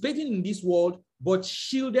 participating in this world, but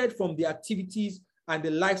shielded from the activities and the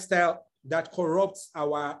lifestyle that corrupts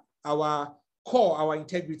our core, our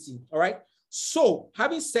integrity. All right. So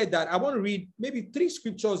having said that, I want to read maybe 3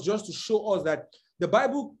 scriptures just to show us that the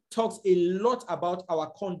Bible talks a lot about our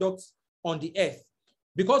conduct on the earth,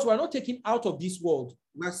 because we're not taken out of this world.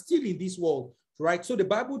 We're still in this world, right? So the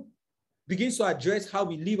Bible begins to address how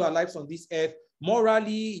we live our lives on this earth,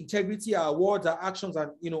 morally, integrity, our words, our actions,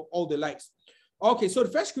 and all the likes. Okay, so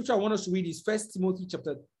the first scripture I want us to read is First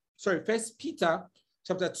Peter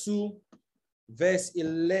chapter 2, verse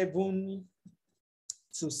 11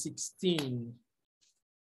 to 16.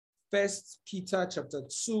 First Peter chapter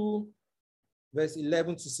 2, verse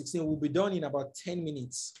 11 to 16. We'll be done in about 10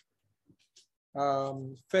 minutes.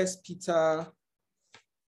 First Peter,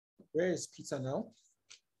 where is Peter now?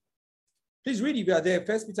 Please read if you are there.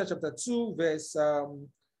 First Peter chapter 2, verse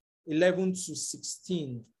 11 to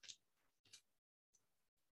 16.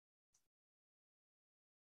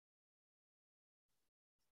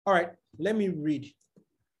 All right, let me read.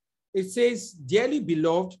 It says, "Dearly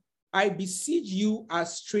beloved, I beseech you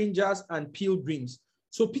as strangers and pilgrims."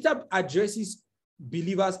 So Peter addresses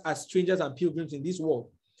believers as strangers and pilgrims in this world.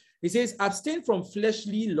 He says, "Abstain from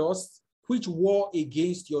fleshly lusts which war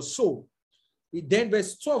against your soul." Then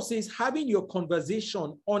verse 12 says, "Having your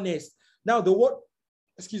conversation honest." Now the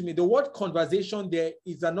word conversation there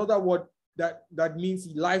is another word that means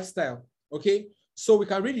lifestyle. Okay, so we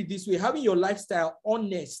can read it this way: having your lifestyle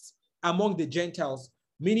honest among the Gentiles,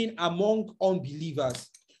 meaning among unbelievers.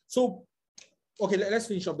 So, okay, let's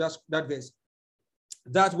finish up that verse.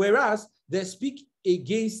 "That whereas they speak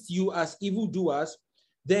against you as evildoers,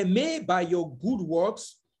 they may by your good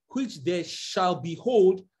works, which they shall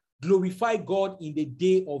behold, glorify God in the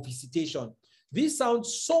day of visitation." This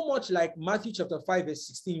sounds so much like Matthew chapter 5, verse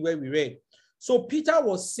 16, where we read. So Peter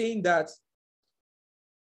was saying that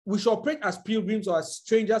we should operate as pilgrims or as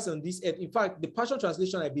strangers on this earth. In fact, the Passion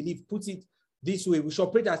Translation, I believe, puts it this way: we should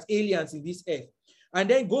operate as aliens in this earth. And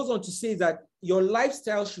then goes on to say that your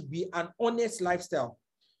lifestyle should be an honest lifestyle,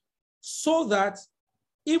 so that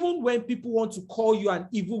even when people want to call you an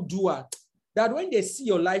evildoer, that when they see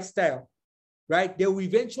your lifestyle, right, they will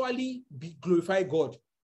eventually glorify God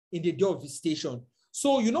in the day of visitation.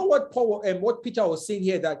 So you know what Paul and what Peter was saying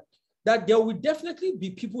here, that there will definitely be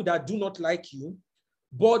people that do not like you,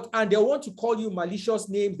 and they want to call you malicious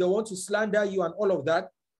names, they want to slander you and all of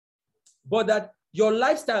that, but that your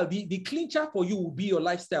lifestyle, the clincher for you will be your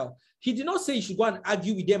lifestyle. He did not say you should go and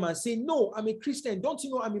argue with them and say, "No, I'm a Christian. Don't you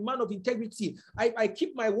know I'm a man of integrity? I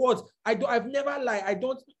keep my words. I've never lied. I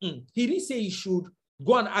don't." He didn't say you should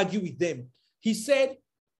go and argue with them. He said,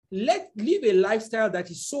 live a lifestyle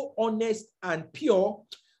that is so honest and pure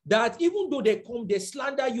that even though they come, they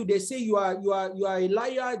slander you, they say you are a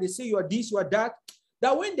liar, they say you are this, you are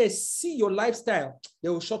that when they see your lifestyle, they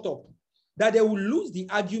will shut up. That they will lose the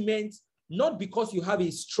argument, not because you have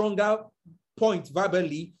a stronger point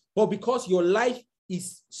verbally, but because your life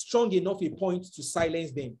is strong enough a point to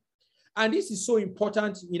silence them. And this is so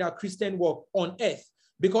important in our Christian walk on earth,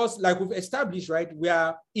 because like we've established, right, we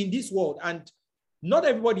are in this world, and not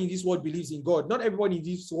everybody in this world believes in God. Not everybody in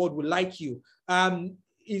this world will like you.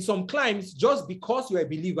 In some climes, just because you're a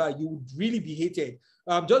believer, you would really be hated.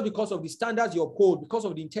 Just because of the standards you uphold, because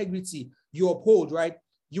of the integrity you uphold, right?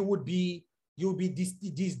 You'll be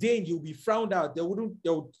disdained, you'll be frowned out.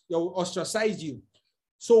 They'll ostracize you.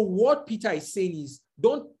 So what Peter is saying is,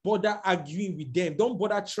 don't bother arguing with them. Don't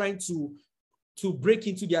bother trying to break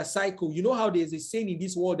into their cycle. You know how there's a saying in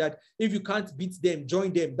this world that if you can't beat them,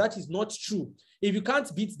 join them. That is not true. If you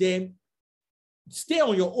can't beat them, stay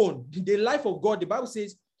on your own. The life of God, the Bible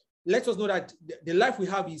says, let us know that the life we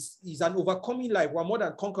have is an overcoming life. We're more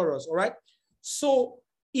than conquerors, all right? So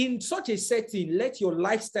in such a setting, let your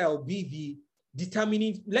lifestyle be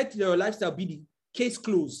let your lifestyle be the case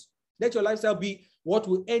closed. Let your lifestyle be what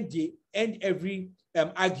will end every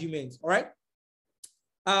argument, all right?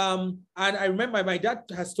 And I remember my dad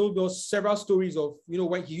has told us several stories of,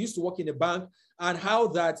 when he used to work in a bank, and how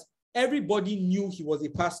that everybody knew he was a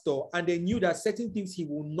pastor, and they knew that certain things he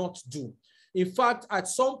will not do. In fact, at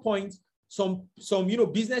some point, some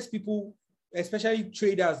business people, especially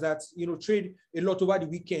traders that, trade a lot over the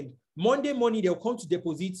weekend, Monday morning, they'll come to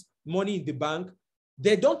deposit money in the bank.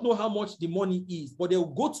 They don't know how much the money is, but they'll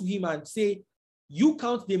go to him and say, "You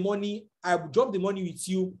count the money, I will drop the money with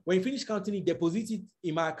you. When you finish counting it, deposit it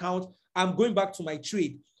in my account. I'm going back to my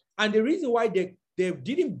trade." And the reason why they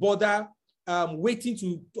didn't bother waiting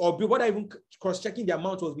to, or bother even cross-checking the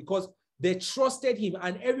amount, was because they trusted him,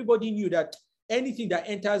 and everybody knew that anything that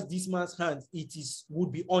enters this man's hands,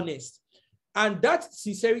 would be honest. And that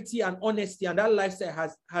sincerity and honesty and that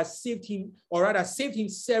lifestyle has saved him, or rather saved him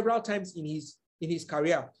several times in his in his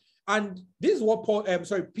career. And this is what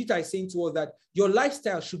Peter is saying to us, that your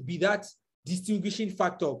lifestyle should be that distinguishing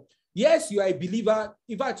factor. Yes, you are a believer.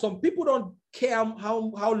 In fact, some people don't care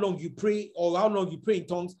how long you pray or how long you pray in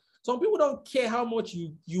tongues. Some people don't care how much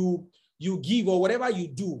you give or whatever you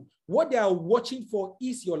do. What they are watching for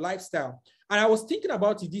is your lifestyle. And I was thinking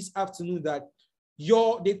about it this afternoon, that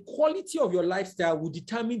the quality of your lifestyle will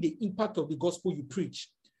determine the impact of the gospel you preach.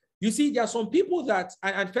 You see, there are some people that,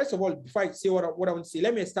 and first of all, before I say what I want to say,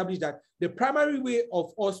 let me establish that the primary way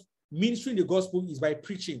of us ministering the gospel is by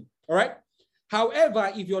preaching, all right?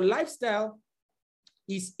 However, if your lifestyle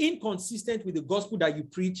is inconsistent with the gospel that you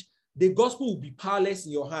preach, the gospel will be powerless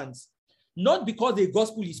in your hands. Not because the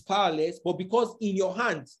gospel is powerless, but because in your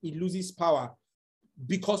hands, it loses power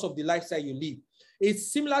because of the lifestyle you live.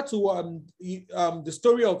 It's similar to the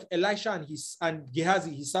story of Elisha and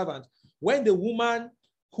Gehazi, his servant. When the woman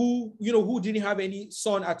who didn't have any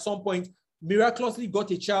son at some point miraculously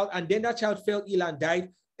got a child, and then that child fell ill and died,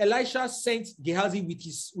 Elisha sent Gehazi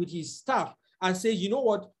with his staff and said, you know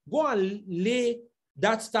what, go and lay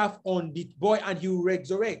that staff on the boy and he will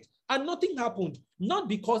resurrect. And nothing happened, not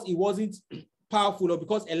because it wasn't powerful or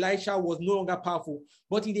because Elisha was no longer powerful,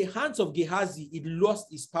 but in the hands of Gehazi, it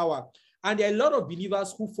lost its power. And there are a lot of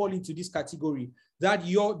believers who fall into this category, that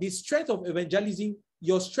the strength of evangelism,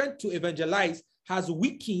 your strength to evangelize has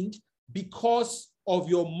weakened because of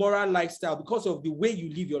your moral lifestyle, because of the way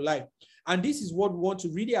you live your life. And this is what we want to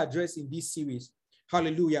really address in this series.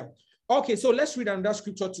 Hallelujah. Okay, so let's read another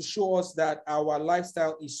scripture to show us that our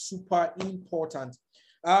lifestyle is super important.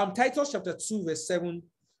 Titus chapter 2, verse 7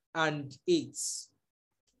 and 8.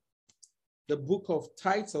 The book of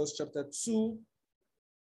Titus chapter 2,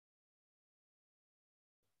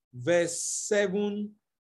 verse 7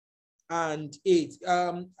 and 8.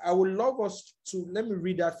 I would love us to, let me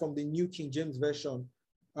read that from the New King James Version.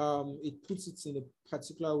 It puts it in a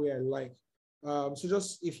particular way I like. So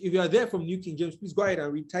just, if you are there from New King James, please go ahead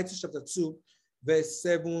and read Titus chapter 2, verse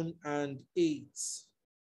 7 and 8.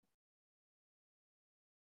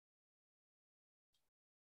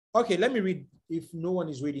 Okay, let me read if no one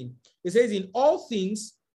is reading. It says, in all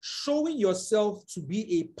things, showing yourself to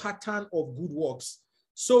be a pattern of good works.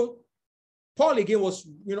 So Paul again was,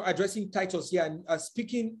 addressing Titus here and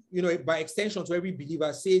speaking, by extension to every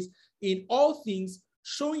believer, says, in all things,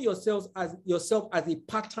 showing yourself as a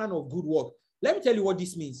pattern of good work. Let me tell you what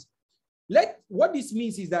this means. What this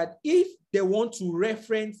means is that if they want to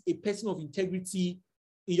reference a person of integrity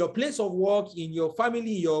in your place of work, in your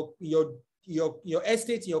family, your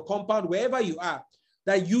estate, in your compound, wherever you are,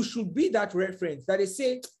 that you should be that reference, that they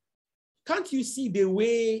say, can't you see the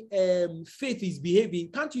way Faith is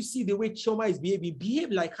behaving? Can't you see the way Chioma is behaving?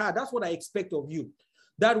 Behave like her. That's what I expect of you.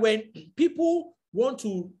 That when people want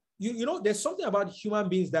to, there's something about human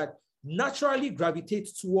beings that naturally gravitate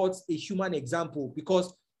towards a human example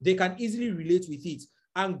because they can easily relate with it.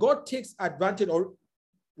 And God takes advantage, or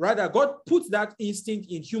rather, God puts that instinct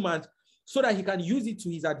in humans so that he can use it to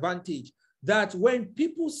his advantage. That when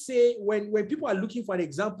people say, when people are looking for an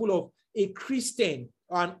example of a Christian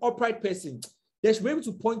or an upright person, they should be able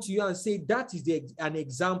to point to you and say, that is an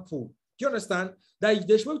example. Do you understand? That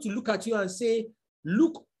they should be able to look at you and say,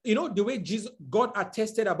 look, the way God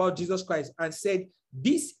attested about Jesus Christ and said,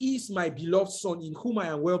 this is my beloved son in whom I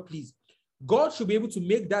am well pleased. God should be able to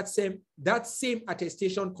make that same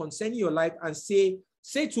attestation concerning your life and say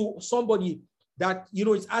to somebody that,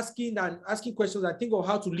 is asking questions and think of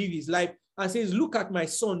how to live his life and says, look at my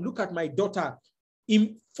son, look at my daughter,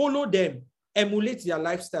 follow them, emulate their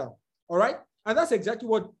lifestyle. All right. And that's exactly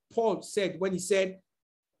what Paul said when he said,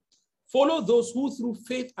 follow those who through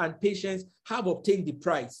faith and patience have obtained the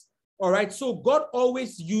prize. All right. So God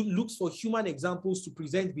always looks for human examples to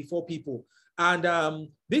present before people. And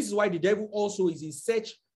this is why the devil also is in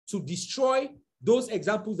search to destroy those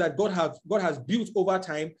examples that God has built over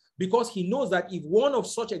time, because he knows that if one of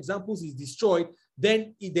such examples is destroyed,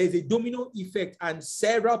 then there's a domino effect and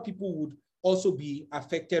several people would also be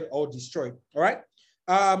affected or destroyed. All right.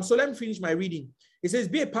 So let me finish my reading. It says,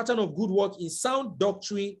 be a pattern of good work in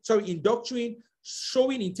in doctrine,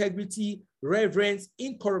 showing integrity, reverence,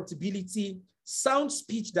 incorruptibility, sound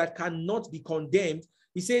speech that cannot be condemned.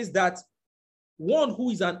 He says that one who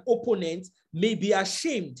is an opponent may be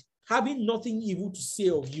ashamed, having nothing evil to say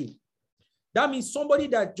of you. That means somebody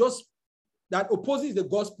that opposes the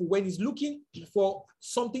gospel, when he's looking for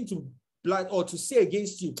something to blind or to say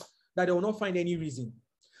against you, that they will not find any reason.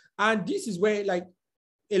 And this is where,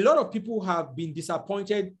 a lot of people have been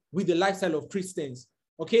disappointed with the lifestyle of Christians.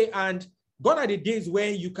 Okay. And gone are the days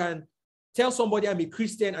when you can tell somebody I'm a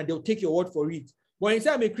Christian and they'll take your word for it. But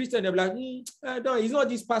instead I'm a Christian, they're like, no, it's not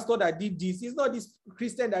this pastor that did this. It's not this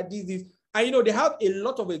Christian that did this. And, you know, they have a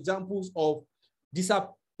lot of examples of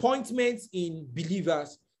disappointments in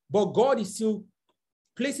believers, but God is still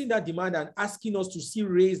placing that demand and asking us to still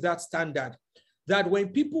raise that standard, that when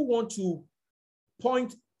people want to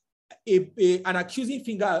point an accusing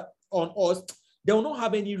finger on us, they will not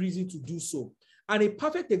have any reason to do so. And a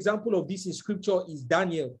perfect example of this in scripture is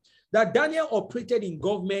Daniel, that Daniel operated in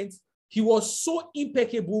government. He was so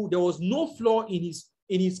impeccable. There was no flaw in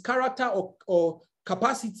his character or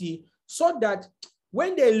capacity, so that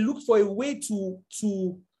when they looked for a way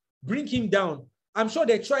to bring him down, I'm sure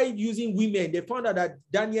they tried using women. They found out that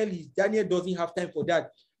Daniel doesn't have time for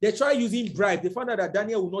that. They tried using bribe. They found out that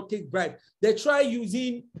Daniel will not take bribe. They tried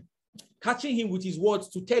catching him with his words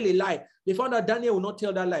to tell a lie. They found out Daniel will not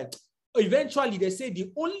tell that lie. Eventually, they said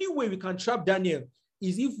the only way we can trap Daniel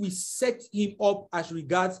is if we set him up as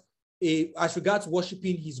regards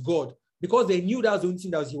worshiping his God, because they knew that was the only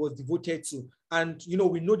thing that he was devoted to. And, you know,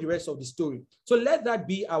 we know the rest of the story. So let that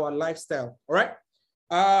be our lifestyle. All right.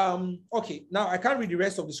 Okay. Now I can't read the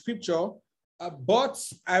rest of the scripture, but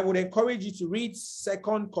I would encourage you to read 2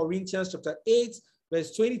 Corinthians chapter 8,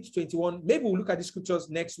 verse 20 to 21. Maybe we'll look at the scriptures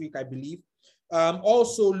next week, I believe.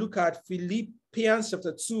 Also look at Philippians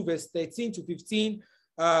chapter 2, verse 13 to 15.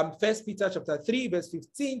 1 Peter chapter 3, verse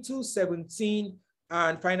 15 to 17.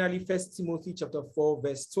 And finally, 1 Timothy chapter 4,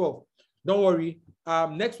 verse 12. Don't worry.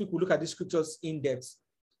 Next week, we'll look at the scriptures in depth.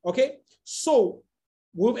 Okay? So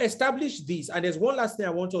we've established this. And there's one last thing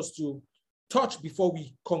I want us to touch before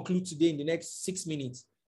we conclude today in the next 6 minutes.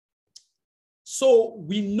 So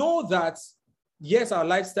we know that, yes, our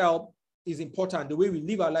lifestyle is important. The way we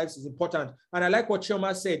live our lives is important. And I like what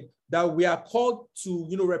Chioma said, that we are called to,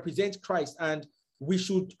 you know, represent Christ. And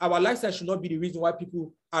our lifestyle should not be the reason why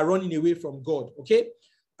people are running away from God. Okay?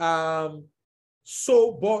 But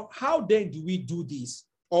how then do we do this?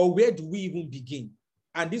 Or where do we even begin?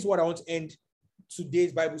 And this is what I want to end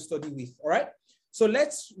today's Bible study with. All right? So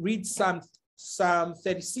let's read Psalm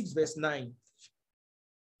 36, verse 9.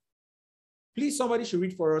 Please, somebody should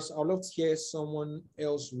read for us. I'd love to hear someone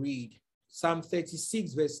else read. Psalm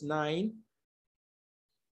 36, verse 9.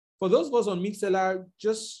 For those of us on Mixlr,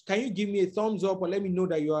 just can you give me a thumbs up or let me know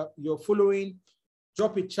that you're following?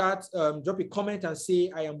 Drop a chat, drop a comment and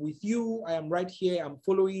say, I am with you, I am right here, I'm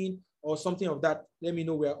following, or something of that. Let me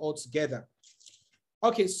know we're all together.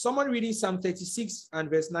 Okay, someone reading Psalm 36 and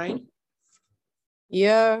verse 9.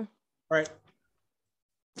 Yeah. All right.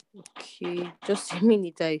 Okay, just a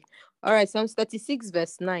minute. All right, Psalm 36,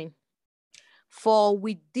 verse 9. For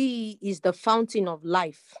with thee is the fountain of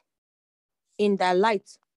life. In thy light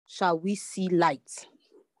shall we see light.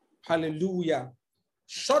 Hallelujah.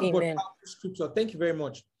 Short but powerful scripture. Thank you very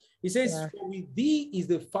much. It says, for with thee is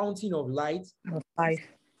the fountain of light. Of life.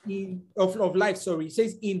 Of life, sorry. It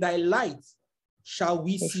says, in thy light shall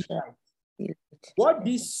we see light. What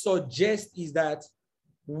this suggests is that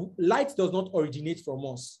light does not originate from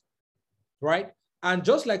us, right? And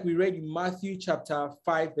just like we read in Matthew chapter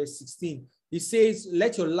 5, verse 16, it says,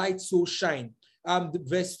 let your light so shine.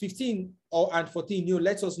 Verse 15 and 14,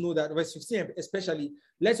 lets us know that, verse 15 especially,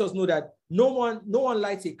 lets us know that no one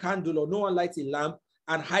lights a candle or no one lights a lamp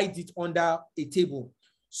and hides it under a table.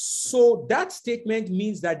 So that statement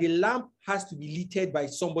means that the lamp has to be lit by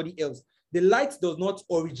somebody else. The light does not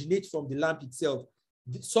originate from the lamp itself.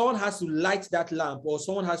 Someone has to light that lamp, or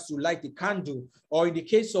someone has to light the candle, or in the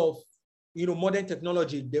case of modern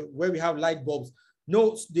technology where we have light bulbs,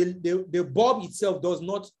 no, the bulb itself does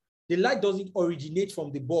not, the light doesn't originate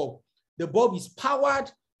from the bulb. The bulb is powered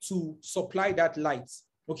to supply that light.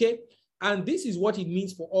 Okay? And this is what it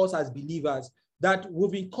means for us as believers, that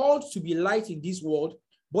we've been called to be light in this world,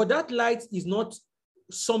 but that light is not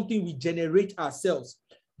something we generate ourselves.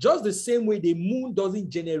 Just the same way the moon doesn't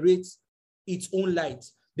generate its own light.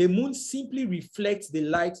 The moon simply reflects the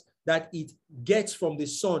light that it gets from the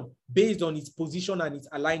sun based on its position and its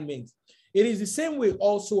alignment. It is the same way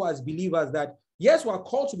also as believers that, yes, we are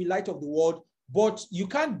called to be light of the world, but you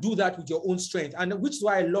can't do that with your own strength. And which is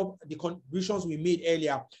why I love the contributions we made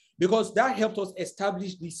earlier, because that helped us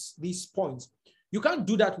establish this point. You can't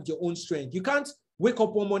do that with your own strength. You can't wake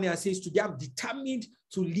up one morning and say, today I'm determined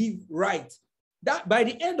to live right. That by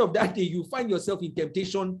the end of that day, you find yourself in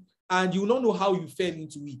temptation and you will not know how you fell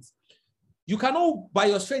into it. You cannot, by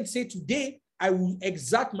your strength, say, today I will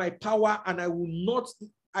exert my power and I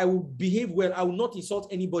will behave well. I will not insult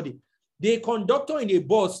anybody. The conductor in a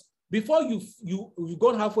bus, before you've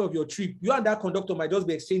gone halfway of your trip, you and that conductor might just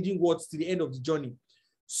be exchanging words to the end of the journey.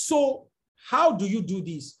 So how do you do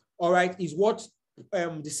this? All right, is what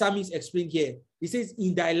the psalmist explained here. He says,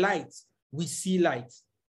 in thy light we see light.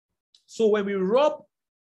 So when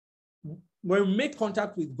we make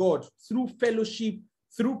contact with God through fellowship,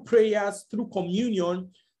 through prayers, through communion,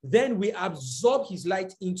 then we absorb his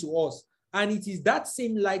light into us. And it is that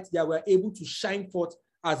same light that we're able to shine forth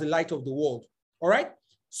as the light of the world. All right?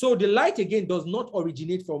 So the light, again, does not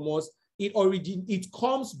originate from us. It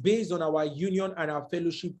comes based on our union and our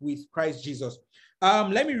fellowship with Christ Jesus.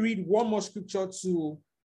 Let me read one more scripture to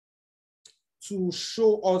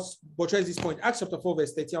show us, buttress this point. Acts chapter 4,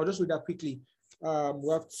 verse 13. I'll just read that quickly. We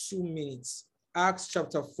have 2 minutes. Acts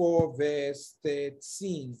chapter 4, verse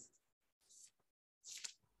 13.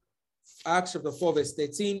 Acts chapter 4, verse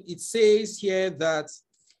 13. It says here that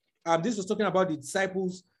this was talking about the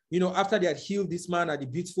disciples, after they had healed this man at the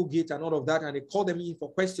beautiful gate and all of that, and they called them in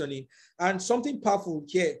for questioning. And something powerful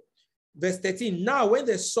here, verse 13. Now, when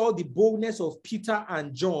they saw the boldness of Peter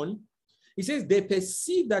and John, it says they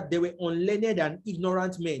perceived that they were unlearned and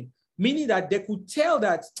ignorant men, meaning that they could tell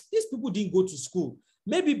that these people didn't go to school.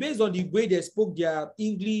 Maybe based on the way they spoke their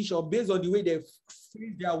English or based on the way they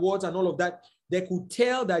phrased their words and all of that, they could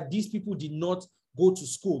tell that these people did not go to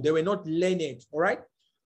school. They were not learned, all right?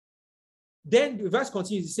 Then the verse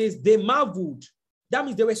continues, it says, they marveled. That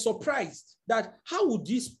means they were surprised that how would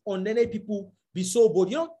these unlearned people be so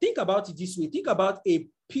bold? Think about it this way. Think about a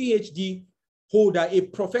PhD holder, a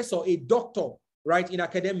professor, a doctor, right, in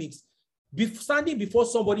academics, standing before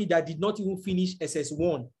somebody that did not even finish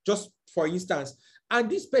SS1, just for instance. And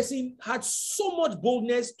this person had so much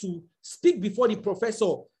boldness to speak before the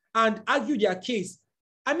professor and argue their case.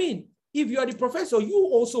 I mean, if you are the professor, you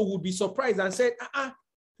also would be surprised and said,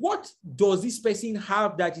 what does this person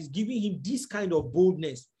have that is giving him this kind of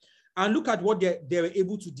boldness? And look at what they were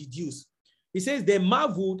able to deduce. It says they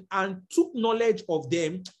marveled and took knowledge of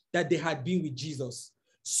them that they had been with Jesus.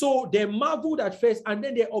 So they marveled at first, and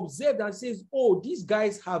then they observed and says, oh, these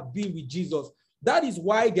guys have been with Jesus. That is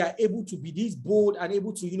why they are able to be this bold and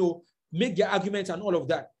able to, make their arguments and all of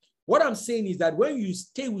that. What I'm saying is that when you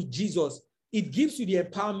stay with Jesus, it gives you the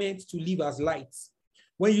empowerment to live as lights.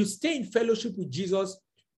 When you stay in fellowship with Jesus,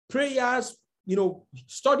 prayers,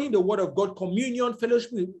 studying the word of God, communion,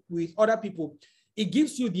 fellowship with other people, it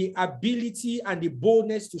gives you the ability and the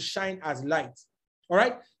boldness to shine as light. All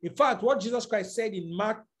right. In fact, what Jesus Christ said in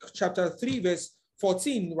Mark chapter 3, verse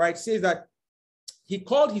 14, right, says that he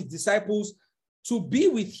called his disciples to be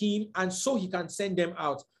with him and so he can send them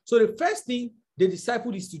out. So the first thing the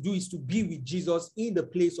disciple is to do is to be with Jesus in the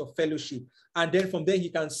place of fellowship. And then from there, he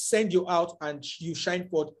can send you out and you shine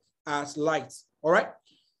forth as lights. All right.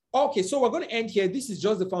 Okay, so we're going to end here. This is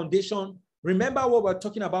just the foundation. Remember what we're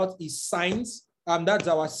talking about is signs. That's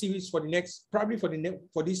our series for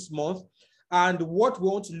for this month. And what we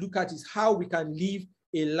want to look at is how we can live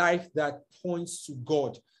a life that points to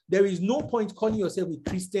God. There is no point calling yourself a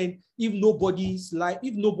Christian if nobody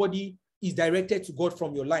is directed to God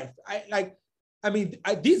from your life.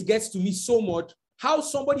 This gets to me so much. How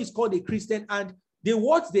somebody is called a Christian and the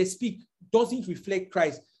words they speak doesn't reflect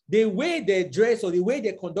Christ. The way they dress or the way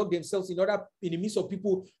they conduct themselves in the midst of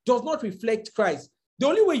people does not reflect Christ. The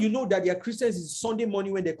only way you know that they are Christians is Sunday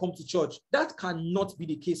morning when they come to church. That cannot be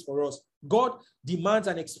the case for us. God demands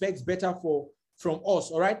and expects better from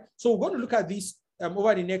us, all right? So we're going to look at this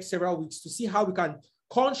over the next several weeks to see how we can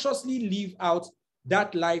consciously live out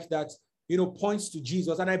that life that, points to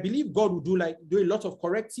Jesus. And I believe God will do a lot of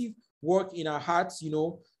corrective work in our hearts,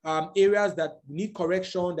 areas that need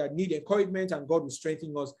correction, that need encouragement, and God will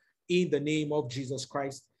strengthen us in the name of Jesus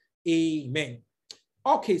Christ. Amen.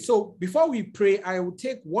 Okay, so before we pray, I will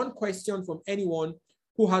take one question from anyone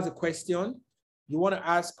who has a question. You want to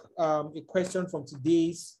ask a question from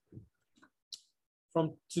today's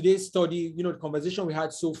study, the conversation we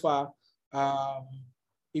had so far.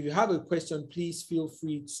 If you have a question, please feel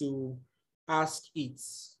free to ask it.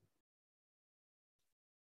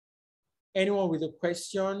 Anyone with a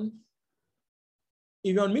question?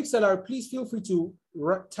 If you're on Mixlr, please feel free to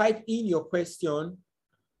type in your question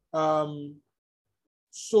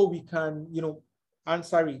so we can,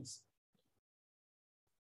 answer it.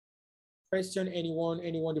 Question, anyone?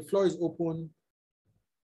 The floor is open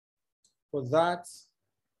for that.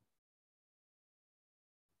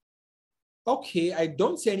 Okay, I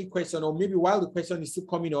don't see any question, or maybe while the question is still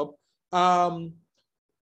coming up,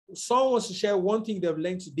 someone wants to share one thing they've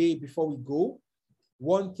learned today before we go.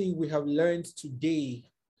 One thing we have learned today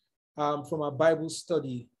from our Bible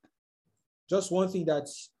study. Just one thing that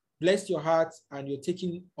blessed your heart and you're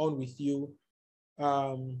taking on with you.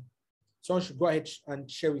 Someone should go ahead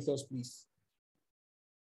and share with us, please.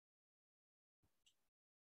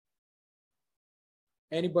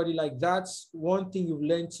 Anybody like that? One thing you've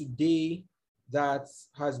learned today that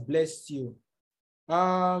has blessed you?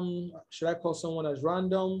 Should I call someone as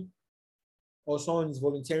random, or someone is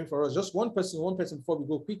volunteering for us? Just one person before we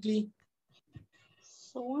go quickly.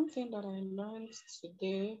 So one thing that I learned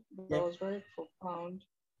today that was very profound,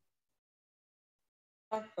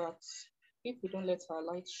 the fact that if we don't let our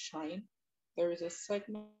light shine, there is a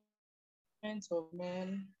segment of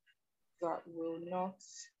men that will not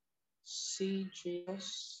see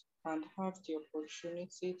Jesus and have the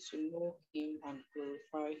opportunity to know him and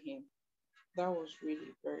glorify him. That was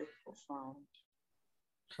really very profound.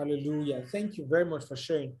 Hallelujah. Thank you very much for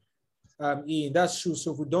sharing. Ian, that's true.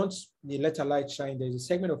 So if we don't let our light shine, there's a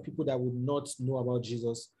segment of people that would not know about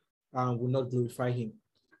Jesus and will not glorify him.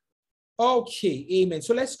 Okay, amen.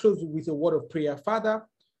 So let's close with a word of prayer. Father,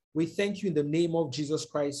 we thank you in the name of Jesus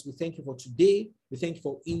Christ. We thank you for today. We thank you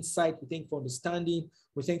for insight. We thank you for understanding.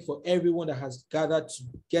 We thank you for everyone that has gathered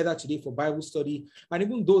together today for Bible study, and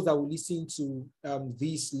even those that will listen to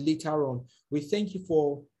this later on. We thank you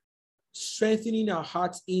for strengthening our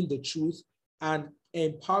hearts in the truth and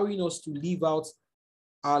empowering us to live out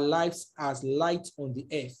our lives as light on the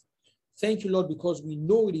earth. Thank you, Lord, because we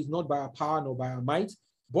know it is not by our power nor by our might,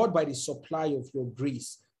 but by the supply of your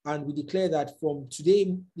grace. And we declare that from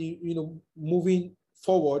today, moving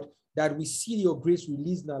forward, that we see your grace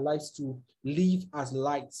released in our lives to live as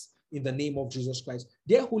lights in the name of Jesus Christ.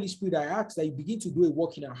 Dear Holy Spirit, I ask that you begin to do a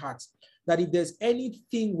work in our hearts, that if there's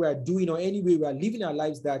anything we're doing or any way we're living our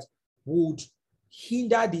lives that would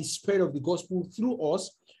hinder the spread of the gospel through us,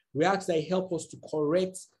 we ask that you help us to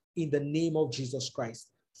correct in the name of Jesus Christ.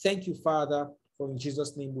 Thank you, Father, for in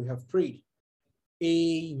Jesus' name we have prayed.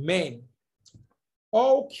 Amen.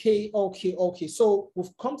 Okay. So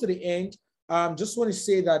we've come to the end. Just want to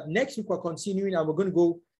say that next week we're continuing and we're going to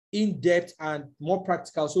go in depth and more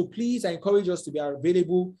practical. So please, I encourage us to be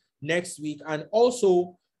available next week. And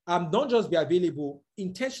also, don't just be available,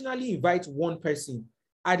 intentionally invite one person,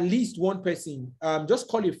 at least one person. Just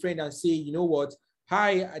call a friend and say, you know what,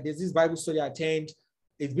 hi, there's this Bible study I attend.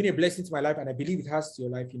 It's been a blessing to my life, and I believe it has to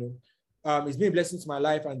your life, It's been a blessing to my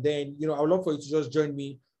life, and then, I would love for you to just join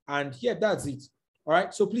me. And yeah, that's it. All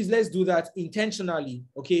right. So please, let's do that intentionally.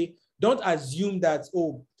 Okay. Don't assume that,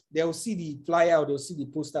 oh, they'll see the flyer or they'll see the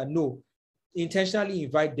poster. No, intentionally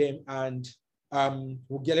invite them, and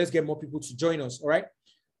let's get more people to join us. All right.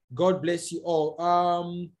 God bless you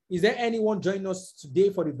all. Is there anyone joining us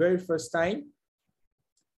today for the very first time?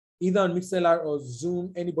 Either on Mixlr or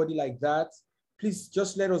Zoom, anybody like that? Please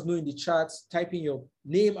just let us know in the chat, type in your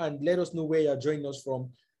name and let us know where you're joining us from.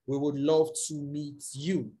 We would love to meet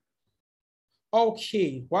you.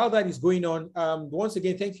 Okay, while that is going on, once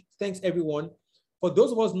again, thanks everyone. For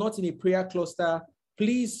those of us not in a prayer cluster,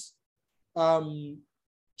 please join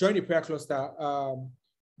the prayer cluster.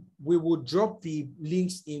 We will drop the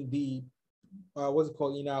links in the,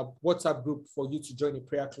 in our WhatsApp group for you to join the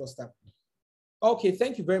prayer cluster. Okay,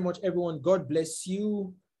 thank you very much, everyone. God bless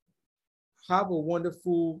you. Have a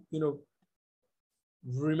wonderful,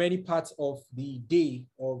 remaining part of the day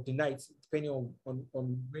or the night, depending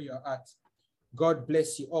on where you're at. God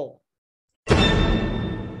bless you all.